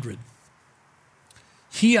 100.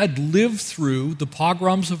 He had lived through the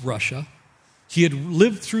pogroms of Russia. He had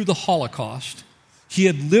lived through the Holocaust. He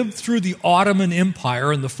had lived through the Ottoman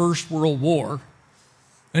Empire and the First World War.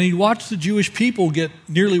 And he watched the Jewish people get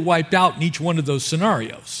nearly wiped out in each one of those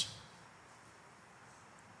scenarios.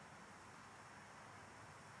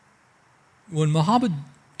 When Muhammad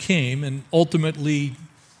came, and ultimately,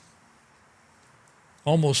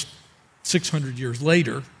 almost 600 years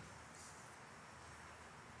later,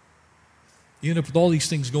 you end up with all these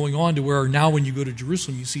things going on to where now when you go to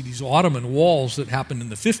Jerusalem, you see these Ottoman walls that happened in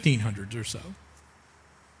the 1500s or so.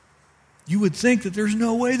 You would think that there's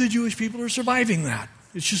no way the Jewish people are surviving that.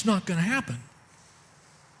 It's just not going to happen.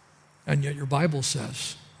 And yet your Bible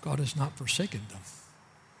says God has not forsaken them.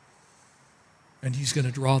 And He's going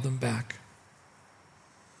to draw them back.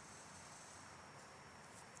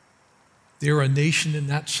 They're a nation in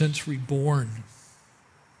that sense reborn.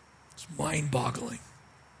 It's mind-boggling.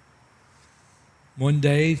 One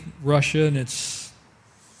day, Russia and its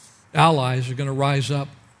allies are going to rise up.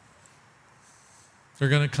 They're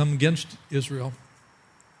going to come against Israel.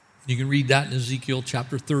 You can read that in Ezekiel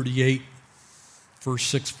chapter 38, first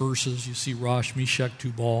 6 verses. You see Rosh, Meshech,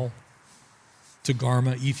 Tubal,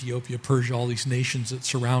 Togarmah, Ethiopia, Persia, all these nations that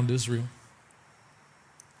surround Israel.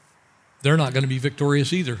 They're not going to be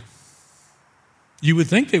victorious either. You would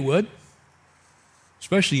think they would,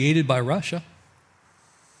 especially aided by Russia.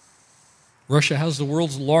 Russia has the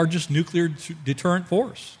world's largest nuclear deterrent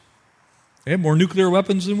force. They have more nuclear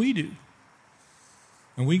weapons than we do.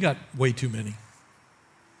 And we got way too many.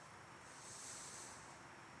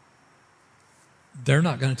 They're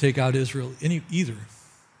not going to take out Israel either.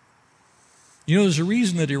 You know, there's a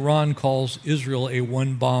reason that Iran calls Israel a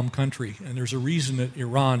one-bomb country, and there's a reason that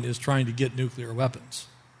Iran is trying to get nuclear weapons.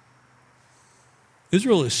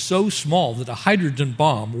 Israel is so small that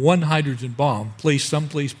one hydrogen bomb placed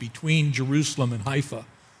someplace between Jerusalem and Haifa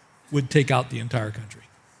would take out the entire country.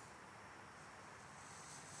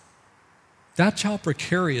 That's how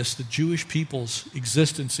precarious the Jewish people's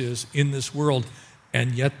existence is in this world,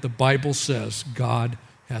 and yet the Bible says God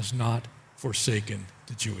has not forsaken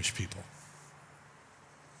the Jewish people.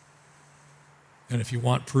 And if you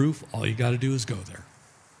want proof, all you got to do is go there.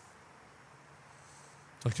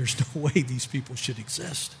 Like there's no way these people should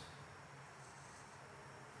exist.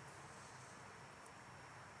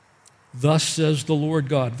 Thus says the Lord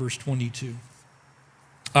God, verse 22,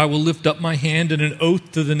 I will lift up my hand in an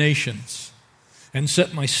oath to the nations and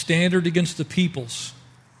set my standard against the peoples.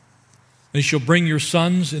 They shall bring your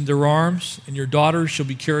sons in their arms, and your daughters shall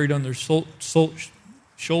be carried on their shoulders.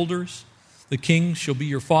 The kings shall be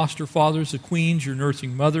your foster fathers, the queens your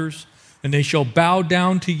nursing mothers. And they shall bow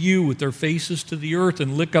down to you with their faces to the earth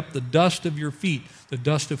and lick up the dust of your feet. The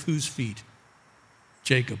dust of whose feet?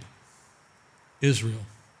 Jacob, Israel.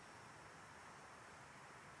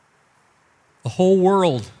 The whole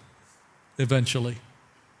world, eventually.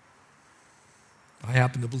 I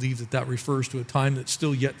happen to believe that that refers to a time that's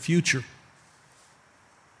still yet future.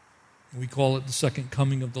 We call it the second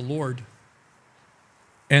coming of the Lord.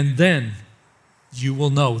 And then you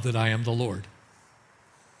will know that I am the Lord.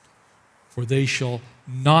 For they shall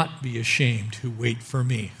not be ashamed who wait for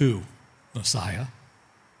me. Who? Messiah.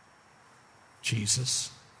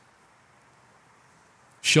 Jesus.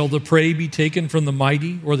 Shall the prey be taken from the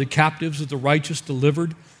mighty, or the captives of the righteous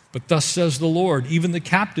delivered? But thus says the Lord, even the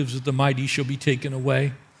captives of the mighty shall be taken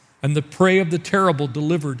away, and the prey of the terrible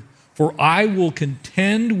delivered. For I will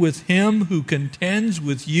contend with him who contends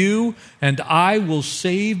with you, and I will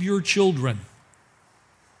save your children.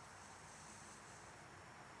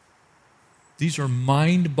 These are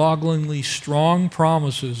mind-bogglingly strong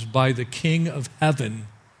promises by the King of Heaven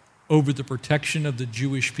over the protection of the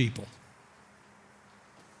Jewish people.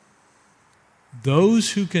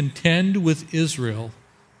 Those who contend with Israel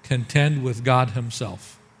contend with God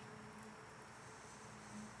Himself.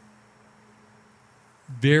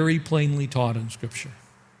 Very plainly taught in Scripture.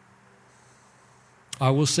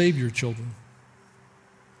 I will save your children.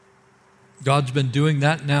 God's been doing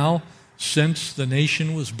that now since the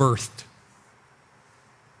nation was birthed.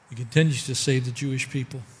 He continues to save the Jewish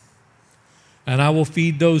people. And I will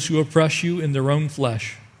feed those who oppress you in their own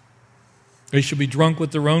flesh. They shall be drunk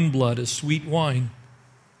with their own blood as sweet wine.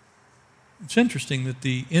 It's interesting that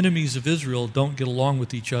the enemies of Israel don't get along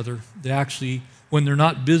with each other. They actually, when they're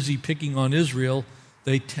not busy picking on Israel,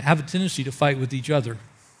 they have a tendency to fight with each other.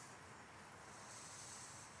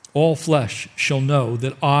 All flesh shall know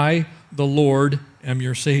that I, the Lord, am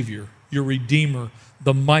your Savior, your Redeemer,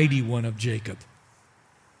 the mighty one of Jacob.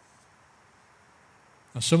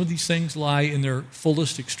 Now, some of these things lie in their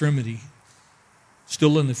fullest extremity,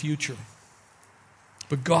 still in the future.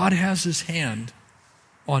 But God has his hand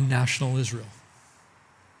on national Israel.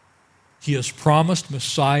 He has promised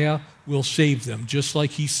Messiah will save them, just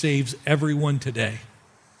like he saves everyone today.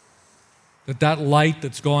 That light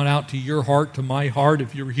that's gone out to your heart, to my heart,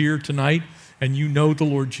 if you're here tonight and you know the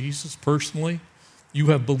Lord Jesus personally, you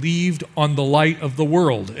have believed on the light of the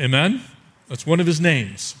world. Amen? That's one of his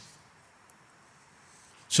names.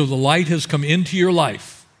 So the light has come into your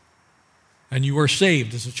life, and you are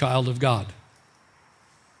saved as a child of God.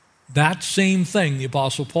 That same thing the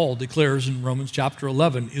Apostle Paul declares in Romans chapter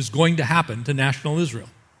 11 is going to happen to national Israel.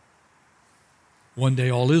 One day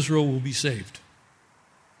all Israel will be saved.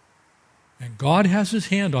 And God has his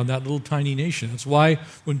hand on that little tiny nation. That's why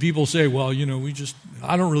when people say, well,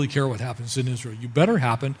 I don't really care what happens in Israel. You better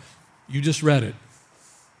happen. You just read it.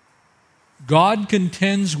 God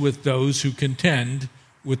contends with those who contend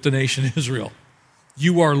with the nation Israel.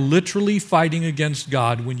 You are literally fighting against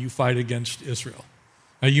God when you fight against Israel.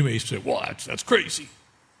 Now you may say, well, that's crazy.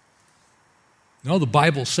 No, the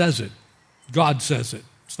Bible says it. God says it.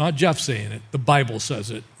 It's not Jeff saying it. The Bible says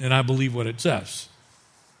it, and I believe what it says.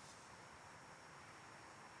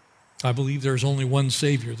 I believe there's only one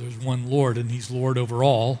Savior. There's one Lord, and he's Lord over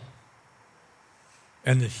all,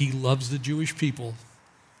 and that he loves the Jewish people,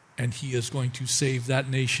 and he is going to save that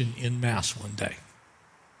nation en masse one day.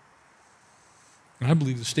 And I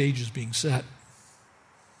believe the stage is being set.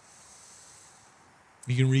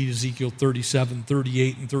 You can read Ezekiel 37,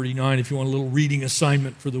 38, and 39 if you want a little reading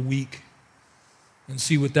assignment for the week and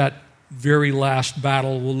see what that very last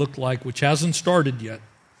battle will look like, which hasn't started yet.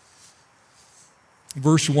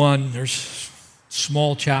 Verse 1, there's a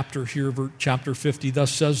small chapter here, chapter 50.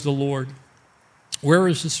 Thus says the Lord, where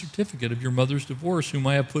is the certificate of your mother's divorce, whom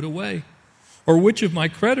I have put away? Or which of my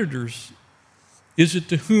creditors is it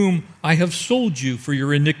to whom I have sold you for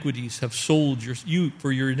your iniquities, have sold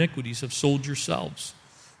for your iniquities have sold yourselves?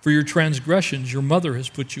 For your transgressions, your mother has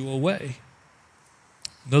put you away.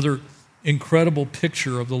 Another incredible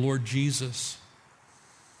picture of the Lord Jesus.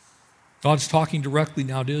 God's talking directly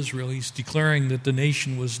now to Israel. He's declaring that the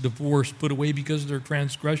nation was divorced, put away because of their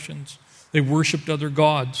transgressions. They worshiped other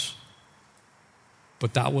gods.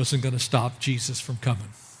 But that wasn't going to stop Jesus from coming.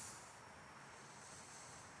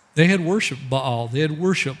 They had worshiped Baal. They had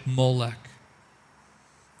worshiped Molech.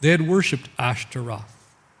 They had worshiped Ashtaroth.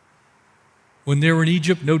 When they were in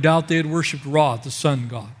Egypt, no doubt they had worshiped Ra, the sun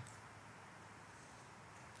god.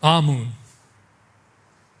 Amun.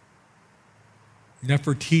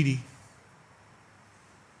 Nefertiti.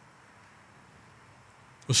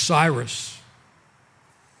 Osiris.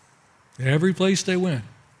 Every place they went,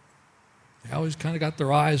 they always kind of got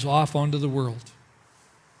their eyes off onto the world.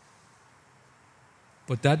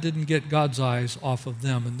 But that didn't get God's eyes off of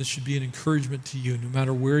them, and this should be an encouragement to you. No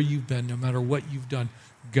matter where you've been, no matter what you've done,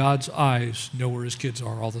 God's eyes know where his kids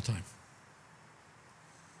are all the time.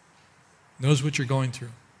 Knows what you're going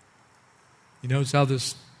through. He knows how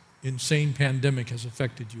this insane pandemic has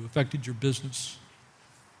affected you, affected your business,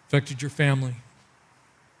 affected your family.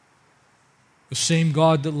 The same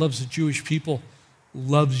God that loves the Jewish people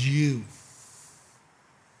loves you.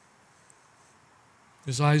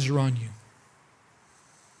 His eyes are on you.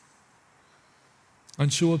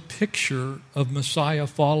 And so a picture of Messiah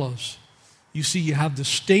follows. You see, you have the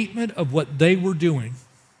statement of what they were doing.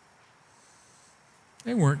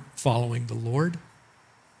 They weren't following the Lord,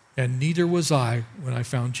 and neither was I when I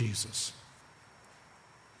found Jesus.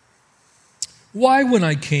 Why, when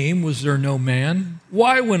I came, was there no man?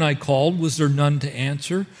 Why, when I called, was there none to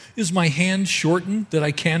answer? Is my hand shortened that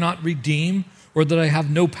I cannot redeem, or that I have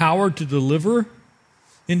no power to deliver?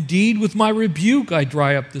 Indeed, with my rebuke I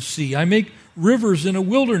dry up the sea. I make rivers in a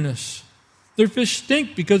wilderness. Their fish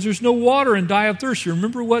stink because there's no water and die of thirst. You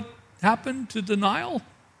remember what happened to the Nile?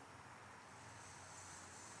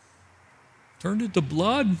 Turned it to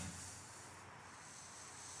blood.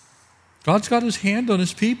 God's got his hand on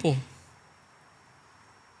his people.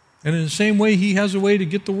 And in the same way, he has a way to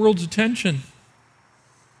get the world's attention.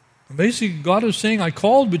 And basically, God is saying, I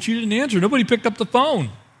called, but you didn't answer. Nobody picked up the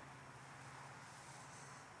phone.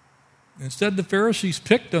 Instead, the Pharisees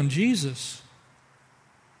picked on Jesus.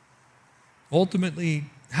 Ultimately,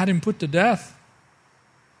 had him put to death.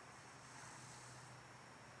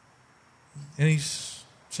 And he's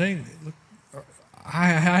saying, look, I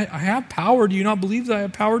have power. Do you not believe that I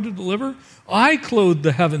have power to deliver? I clothe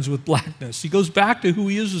the heavens with blackness. He goes back to who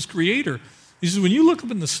he is as creator. He says, when you look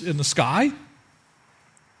up in the sky,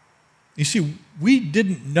 you see, we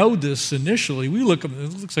didn't know this initially. We look up,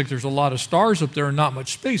 it looks like there's a lot of stars up there and not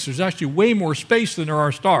much space. There's actually way more space than there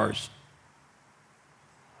are stars.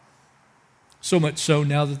 So much so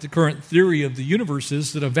now that the current theory of the universe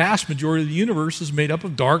is that a vast majority of the universe is made up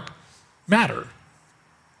of dark matter.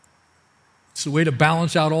 It's a way to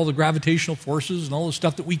balance out all the gravitational forces and all the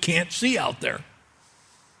stuff that we can't see out there.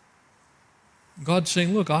 God's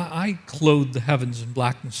saying, look, I clothe the heavens in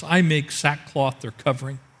blackness. I make sackcloth their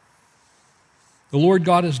covering. The Lord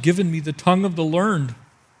God has given me the tongue of the learned,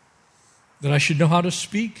 that I should know how to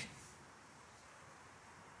speak.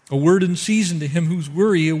 A word in season to him who's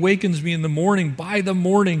weary. He awakens me in the morning, by the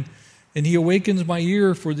morning, and he awakens my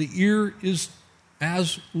ear, for the ear is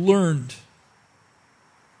as learned.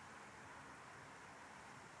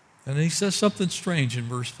 And then he says something strange in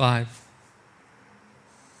verse 5.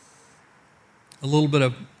 A little bit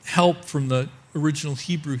of help from the original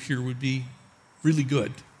Hebrew here would be really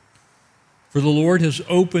good. For the Lord has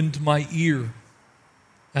opened my ear,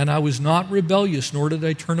 and I was not rebellious, nor did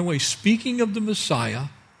I turn away. Speaking of the Messiah,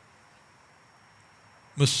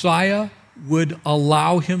 Messiah would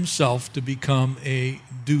allow himself to become a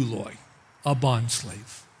douloi, a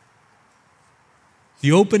bondslave.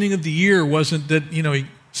 The opening of the ear wasn't that, he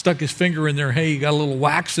stuck his finger in there, hey, you got a little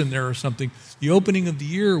wax in there or something. The opening of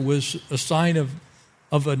the ear was a sign of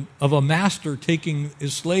a master taking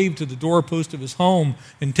his slave to the doorpost of his home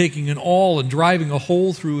and taking an awl and driving a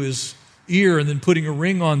hole through his ear and then putting a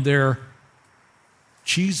ring on there.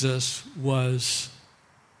 Jesus was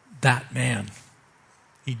that man.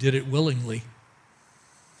 He did it willingly.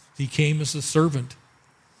 He came as a servant.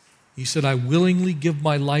 He said, I willingly give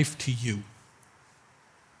my life to you.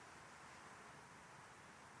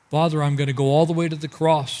 Father, I'm going to go all the way to the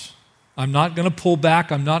cross. I'm not going to pull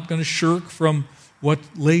back. I'm not going to shirk from what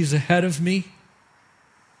lays ahead of me.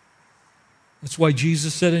 That's why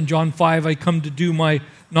Jesus said in John 5, I come to do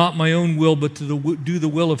not my own will, but to do the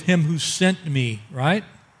will of him who sent me, right?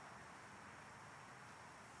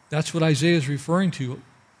 That's what Isaiah is referring to.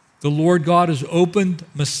 The Lord God has opened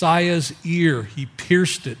Messiah's ear. He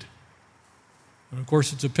pierced it. And of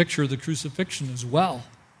course, it's a picture of the crucifixion as well.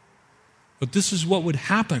 But this is what would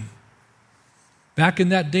happen. Back in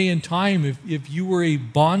that day and time, if you were a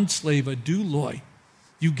bondslave, a douloi,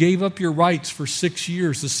 you gave up your rights for 6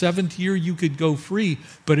 years. The 7th year, you could go free.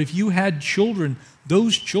 But if you had children,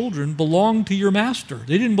 those children belonged to your master.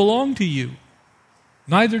 They didn't belong to you.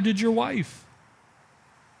 Neither did your wife.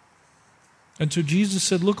 And so Jesus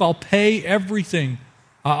said, look, I'll pay everything.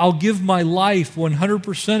 I'll give my life,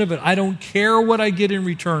 100% of it. I don't care what I get in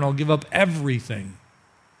return. I'll give up everything.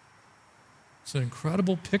 It's an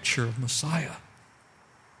incredible picture of Messiah.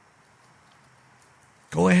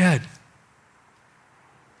 Go ahead.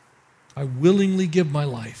 I willingly give my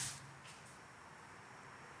life.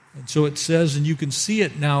 And so it says, and you can see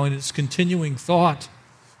it now in its continuing thought,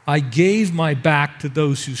 I gave my back to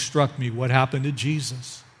those who struck me. What happened to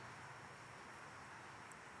Jesus?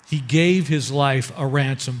 He gave his life a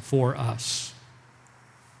ransom for us.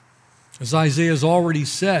 As Isaiah has already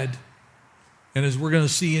said, and as we're going to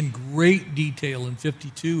see in great detail in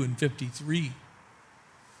 52 and 53,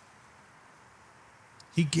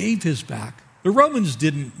 he gave his back. The Romans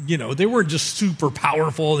didn't, they weren't just super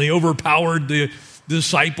powerful. They overpowered the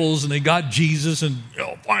disciples and they got Jesus and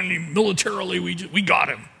finally militarily we got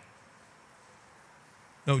him.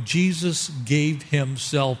 No, Jesus gave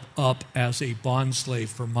himself up as a bondslave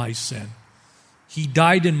for my sin. He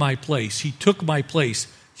died in my place. He took my place.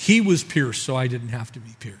 He was pierced so I didn't have to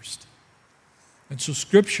be pierced. And so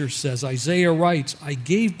Scripture says, Isaiah writes, I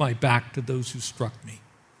gave my back to those who struck me.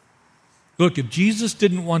 Look, if Jesus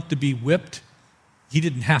didn't want to be whipped, he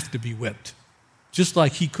didn't have to be whipped. Just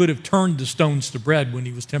like he could have turned the stones to bread when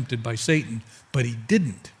he was tempted by Satan, but he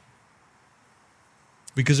didn't.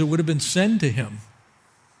 Because it would have been sin to him.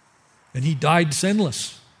 And he died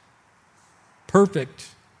sinless, perfect.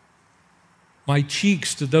 My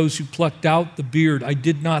cheeks to those who plucked out the beard. I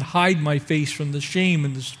did not hide my face from the shame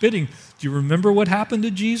and the spitting. Do you remember what happened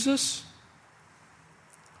to Jesus?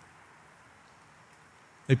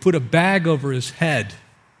 They put a bag over his head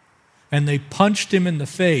and they punched him in the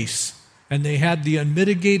face, and they had the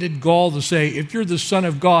unmitigated gall to say, if you're the Son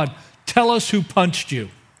of God, tell us who punched you.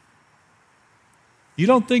 You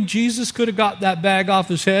don't think Jesus could have got that bag off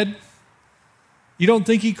his head? You don't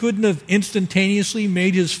think he couldn't have instantaneously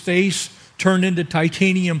made his face turn into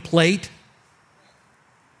titanium plate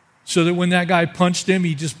so that when that guy punched him,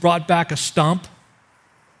 he just brought back a stump?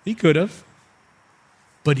 He could have.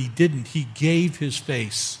 But he didn't. He gave his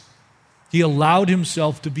face. He allowed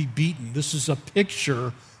himself to be beaten. This is a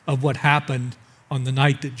picture of what happened on the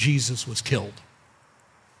night that Jesus was killed.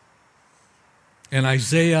 And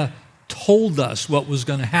Isaiah told us what was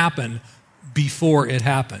going to happen before it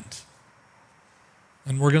happened.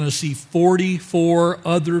 And we're going to see 44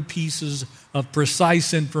 other pieces of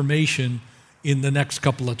precise information in the next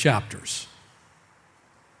couple of chapters.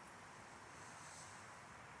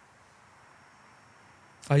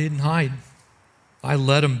 I didn't hide. I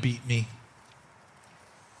let him beat me.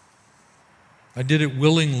 I did it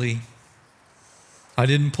willingly. I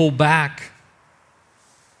didn't pull back.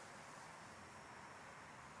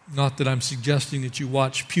 Not that I'm suggesting that you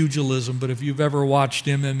watch pugilism, but if you've ever watched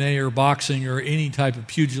MMA or boxing or any type of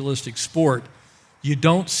pugilistic sport, you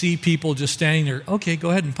don't see people just standing there, okay,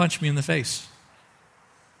 go ahead and punch me in the face.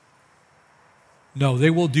 No, they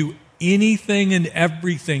will do anything and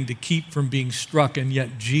everything to keep from being struck, and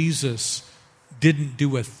yet Jesus didn't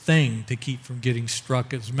do a thing to keep from getting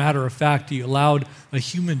struck. As a matter of fact, he allowed a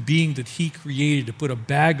human being that he created to put a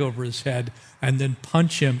bag over his head and then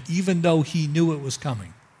punch him, even though he knew it was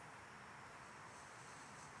coming.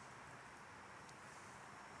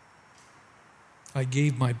 I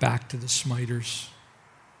gave my back to the smiters.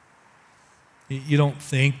 You don't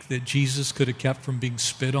think that Jesus could have kept from being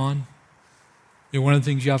spit on? One of the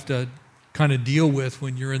things you have to kind of deal with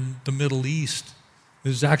when you're in the Middle East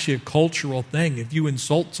is actually a cultural thing. If you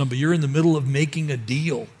insult somebody, you're in the middle of making a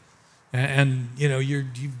deal. And you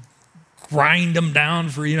grind them down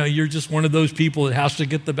for, you're just one of those people that has to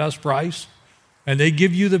get the best price. And they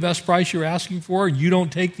give you the best price you're asking for, and you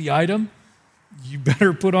don't take the item, you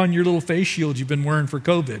better put on your little face shield you've been wearing for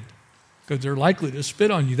COVID, because they're likely to spit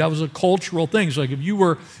on you. That was a cultural thing. It's like if you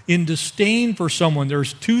were in disdain for someone,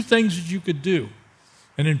 there's two things that you could do.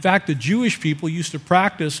 And in fact, the Jewish people used to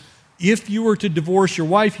practice, if you were to divorce your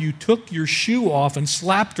wife, you took your shoe off and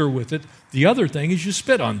slapped her with it. The other thing is you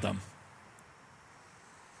spit on them.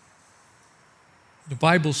 The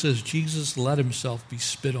Bible says Jesus let himself be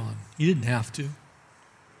spit on. He didn't have to.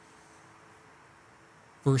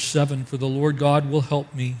 Verse 7, for the Lord God will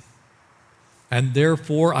help me, and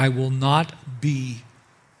therefore I will not be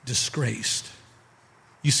disgraced.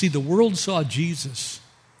 You see, the world saw Jesus.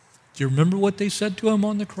 Do you remember what they said to him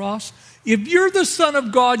on the cross? If you're the Son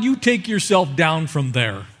of God, you take yourself down from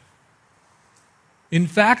there. In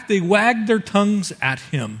fact, they wagged their tongues at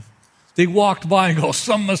him. They walked by and go,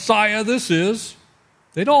 some Messiah this is.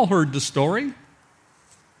 They'd all heard the story.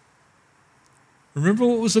 Remember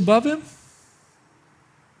what was above him?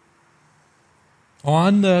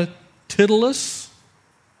 On the titulus,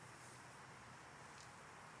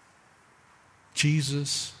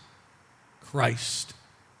 Jesus Christ,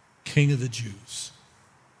 King of the Jews.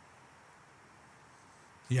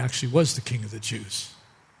 He actually was the King of the Jews.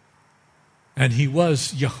 And he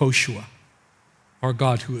was Yehoshua, our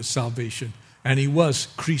God who is salvation. And he was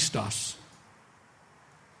Christos,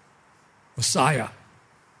 Messiah.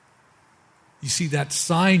 You see, that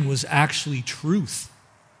sign was actually truth.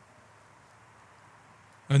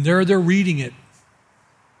 And there they're reading it.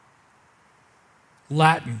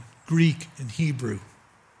 Latin, Greek, and Hebrew.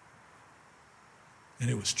 And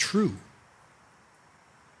it was true.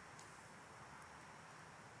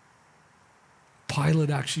 Pilate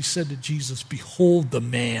actually said to Jesus, behold the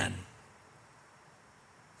man.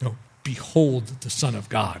 No, behold the Son of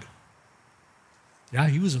God. Yeah,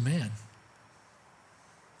 he was a man.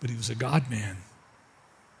 But he was a God-man.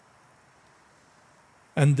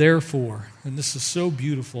 And therefore, and this is so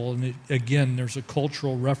beautiful, and again, there's a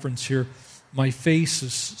cultural reference here, my face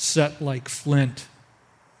is set like flint,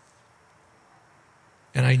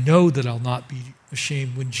 and I know that I'll not be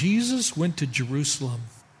ashamed. When Jesus went to Jerusalem,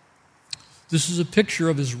 this is a picture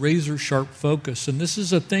of his razor-sharp focus, and this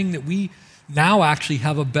is a thing that we now actually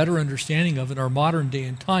have a better understanding of in our modern day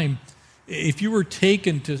and time. If you were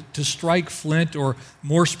taken to strike flint, or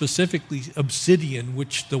more specifically obsidian,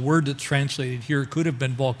 which the word that's translated here could have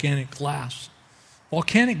been volcanic glass.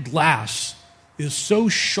 Volcanic glass is so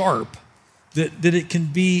sharp that it can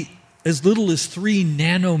be as little as 3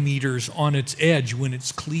 nanometers on its edge when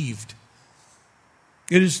it's cleaved.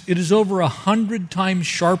 It is over 100 times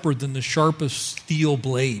sharper than the sharpest steel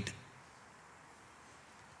blade.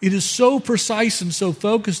 It is so precise and so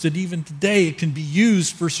focused that even today it can be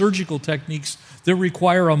used for surgical techniques that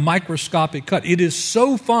require a microscopic cut. It is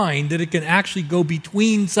so fine that it can actually go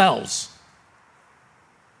between cells.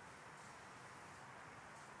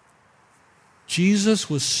 Jesus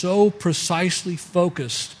was so precisely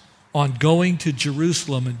focused on going to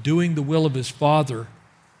Jerusalem and doing the will of his Father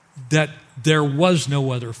that there was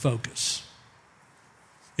no other focus.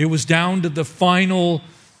 It was down to the final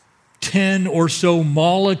 10 or so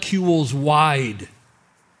molecules wide.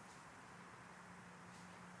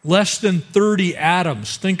 Less than 30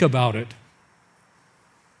 atoms. Think about it.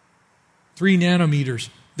 3 nanometers.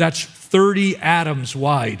 That's 30 atoms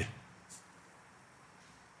wide.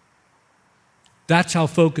 That's how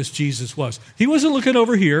focused Jesus was. He wasn't looking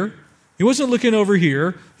over here. He wasn't looking over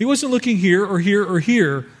here. He wasn't looking here or here or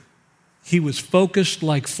here. He was focused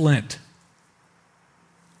like flint.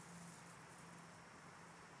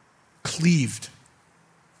 Cleaved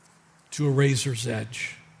to a razor's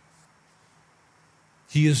edge.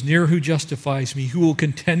 He is near who justifies me. Who will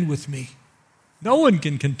contend with me? No one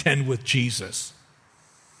can contend with Jesus.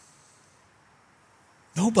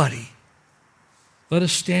 Nobody. Let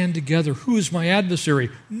us stand together. Who is my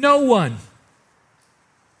adversary? No one.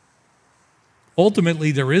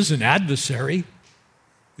 Ultimately, there is an adversary.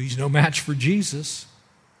 He's no match for Jesus.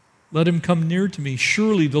 Let him come near to me.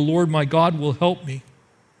 Surely the Lord my God will help me.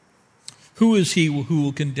 Who is he who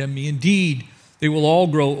will condemn me? Indeed, they will all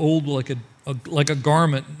grow old like a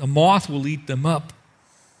garment. A moth will eat them up.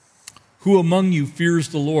 Who among you fears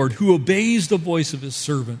the Lord? Who obeys the voice of his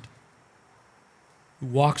servant? Who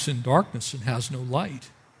walks in darkness and has no light?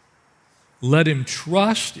 Let him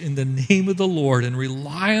trust in the name of the Lord and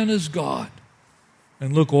rely on his God.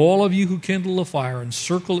 And look, all of you who kindle a fire and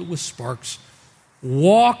circle it with sparks,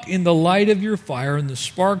 walk in the light of your fire and the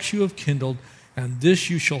sparks you have kindled, and this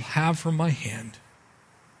you shall have from my hand.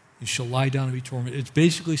 You shall lie down and be tormented. It's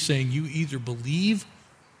basically saying you either believe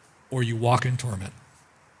or you walk in torment.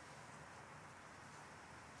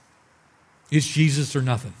 It's Jesus or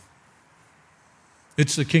nothing.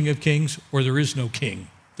 It's the King of Kings or there is no king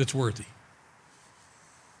that's worthy.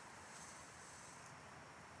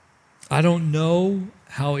 I don't know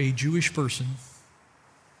how a Jewish person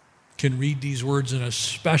can read these words, and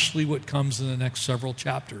especially what comes in the next several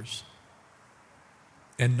chapters,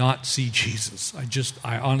 and not see Jesus.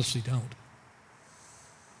 I honestly don't.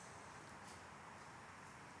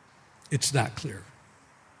 It's that clear.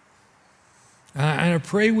 And I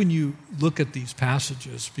pray when you look at these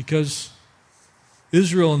passages, because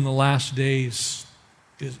Israel in the last days,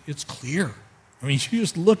 it's clear. I mean, you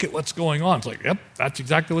just look at what's going on. It's like, yep, that's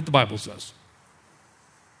exactly what the Bible says.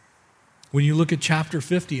 When you look at chapter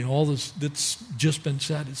 50 and all this that's just been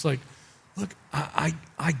said, it's like, look, I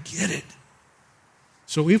get it.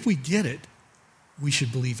 So if we get it, we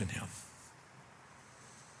should believe in him.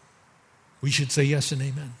 We should say yes and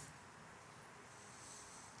amen.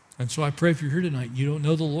 And so I pray if you're here tonight, you don't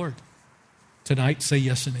know the Lord. Tonight, say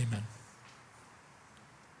yes and amen.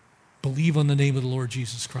 Believe on the name of the Lord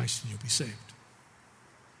Jesus Christ and you'll be saved.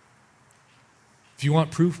 If you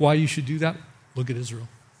want proof why you should do that, look at Israel.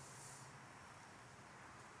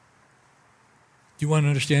 Do you want an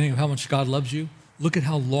understanding of how much God loves you? Look at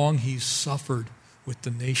how long he's suffered with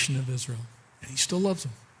the nation of Israel. And he still loves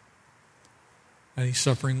them. And he's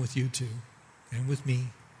suffering with you too, and with me.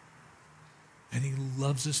 And he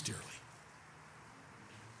loves us dearly.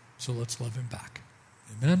 So let's love him back.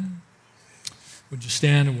 Amen? Would you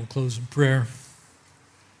stand and we'll close in prayer.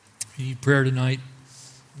 If you need prayer tonight,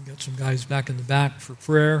 we've got some guys back in the back for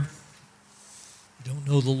prayer. If you don't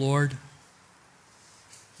know the Lord,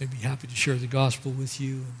 they'd be happy to share the gospel with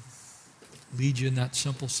you and lead you in that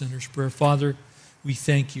simple sinner's prayer. Father, we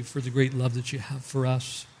thank you for the great love that you have for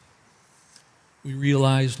us. We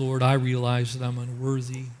realize, Lord, I realize that I'm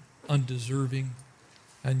unworthy, undeserving,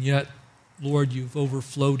 and yet, Lord, you've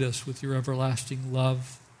overflowed us with your everlasting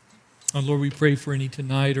love. And Lord, we pray for any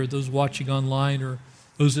tonight or those watching online or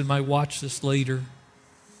those that might watch this later.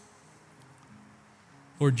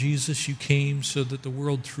 Lord Jesus, you came so that the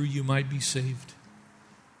world through you might be saved.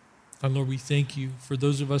 And Lord, we thank you for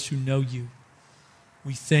those of us who know you.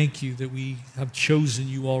 We thank you that we have chosen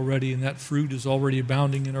you already and that fruit is already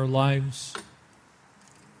abounding in our lives.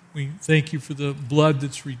 We thank you for the blood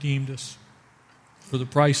that's redeemed us, for the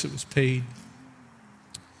price that was paid.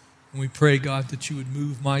 And we pray, God, that you would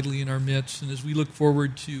move mightily in our midst. And as we look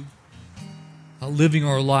forward to living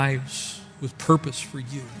our lives with purpose for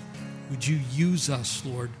you, would you use us,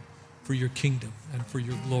 Lord, for your kingdom and for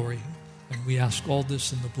your glory. And we ask all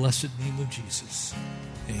this in the blessed name of Jesus.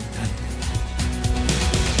 Amen.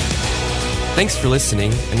 Thanks for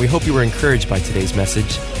listening, and we hope you were encouraged by today's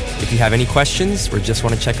message. If you have any questions or just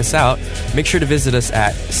want to check us out, make sure to visit us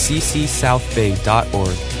at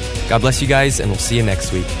ccsouthbay.org. God bless you guys, and we'll see you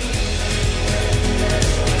next week.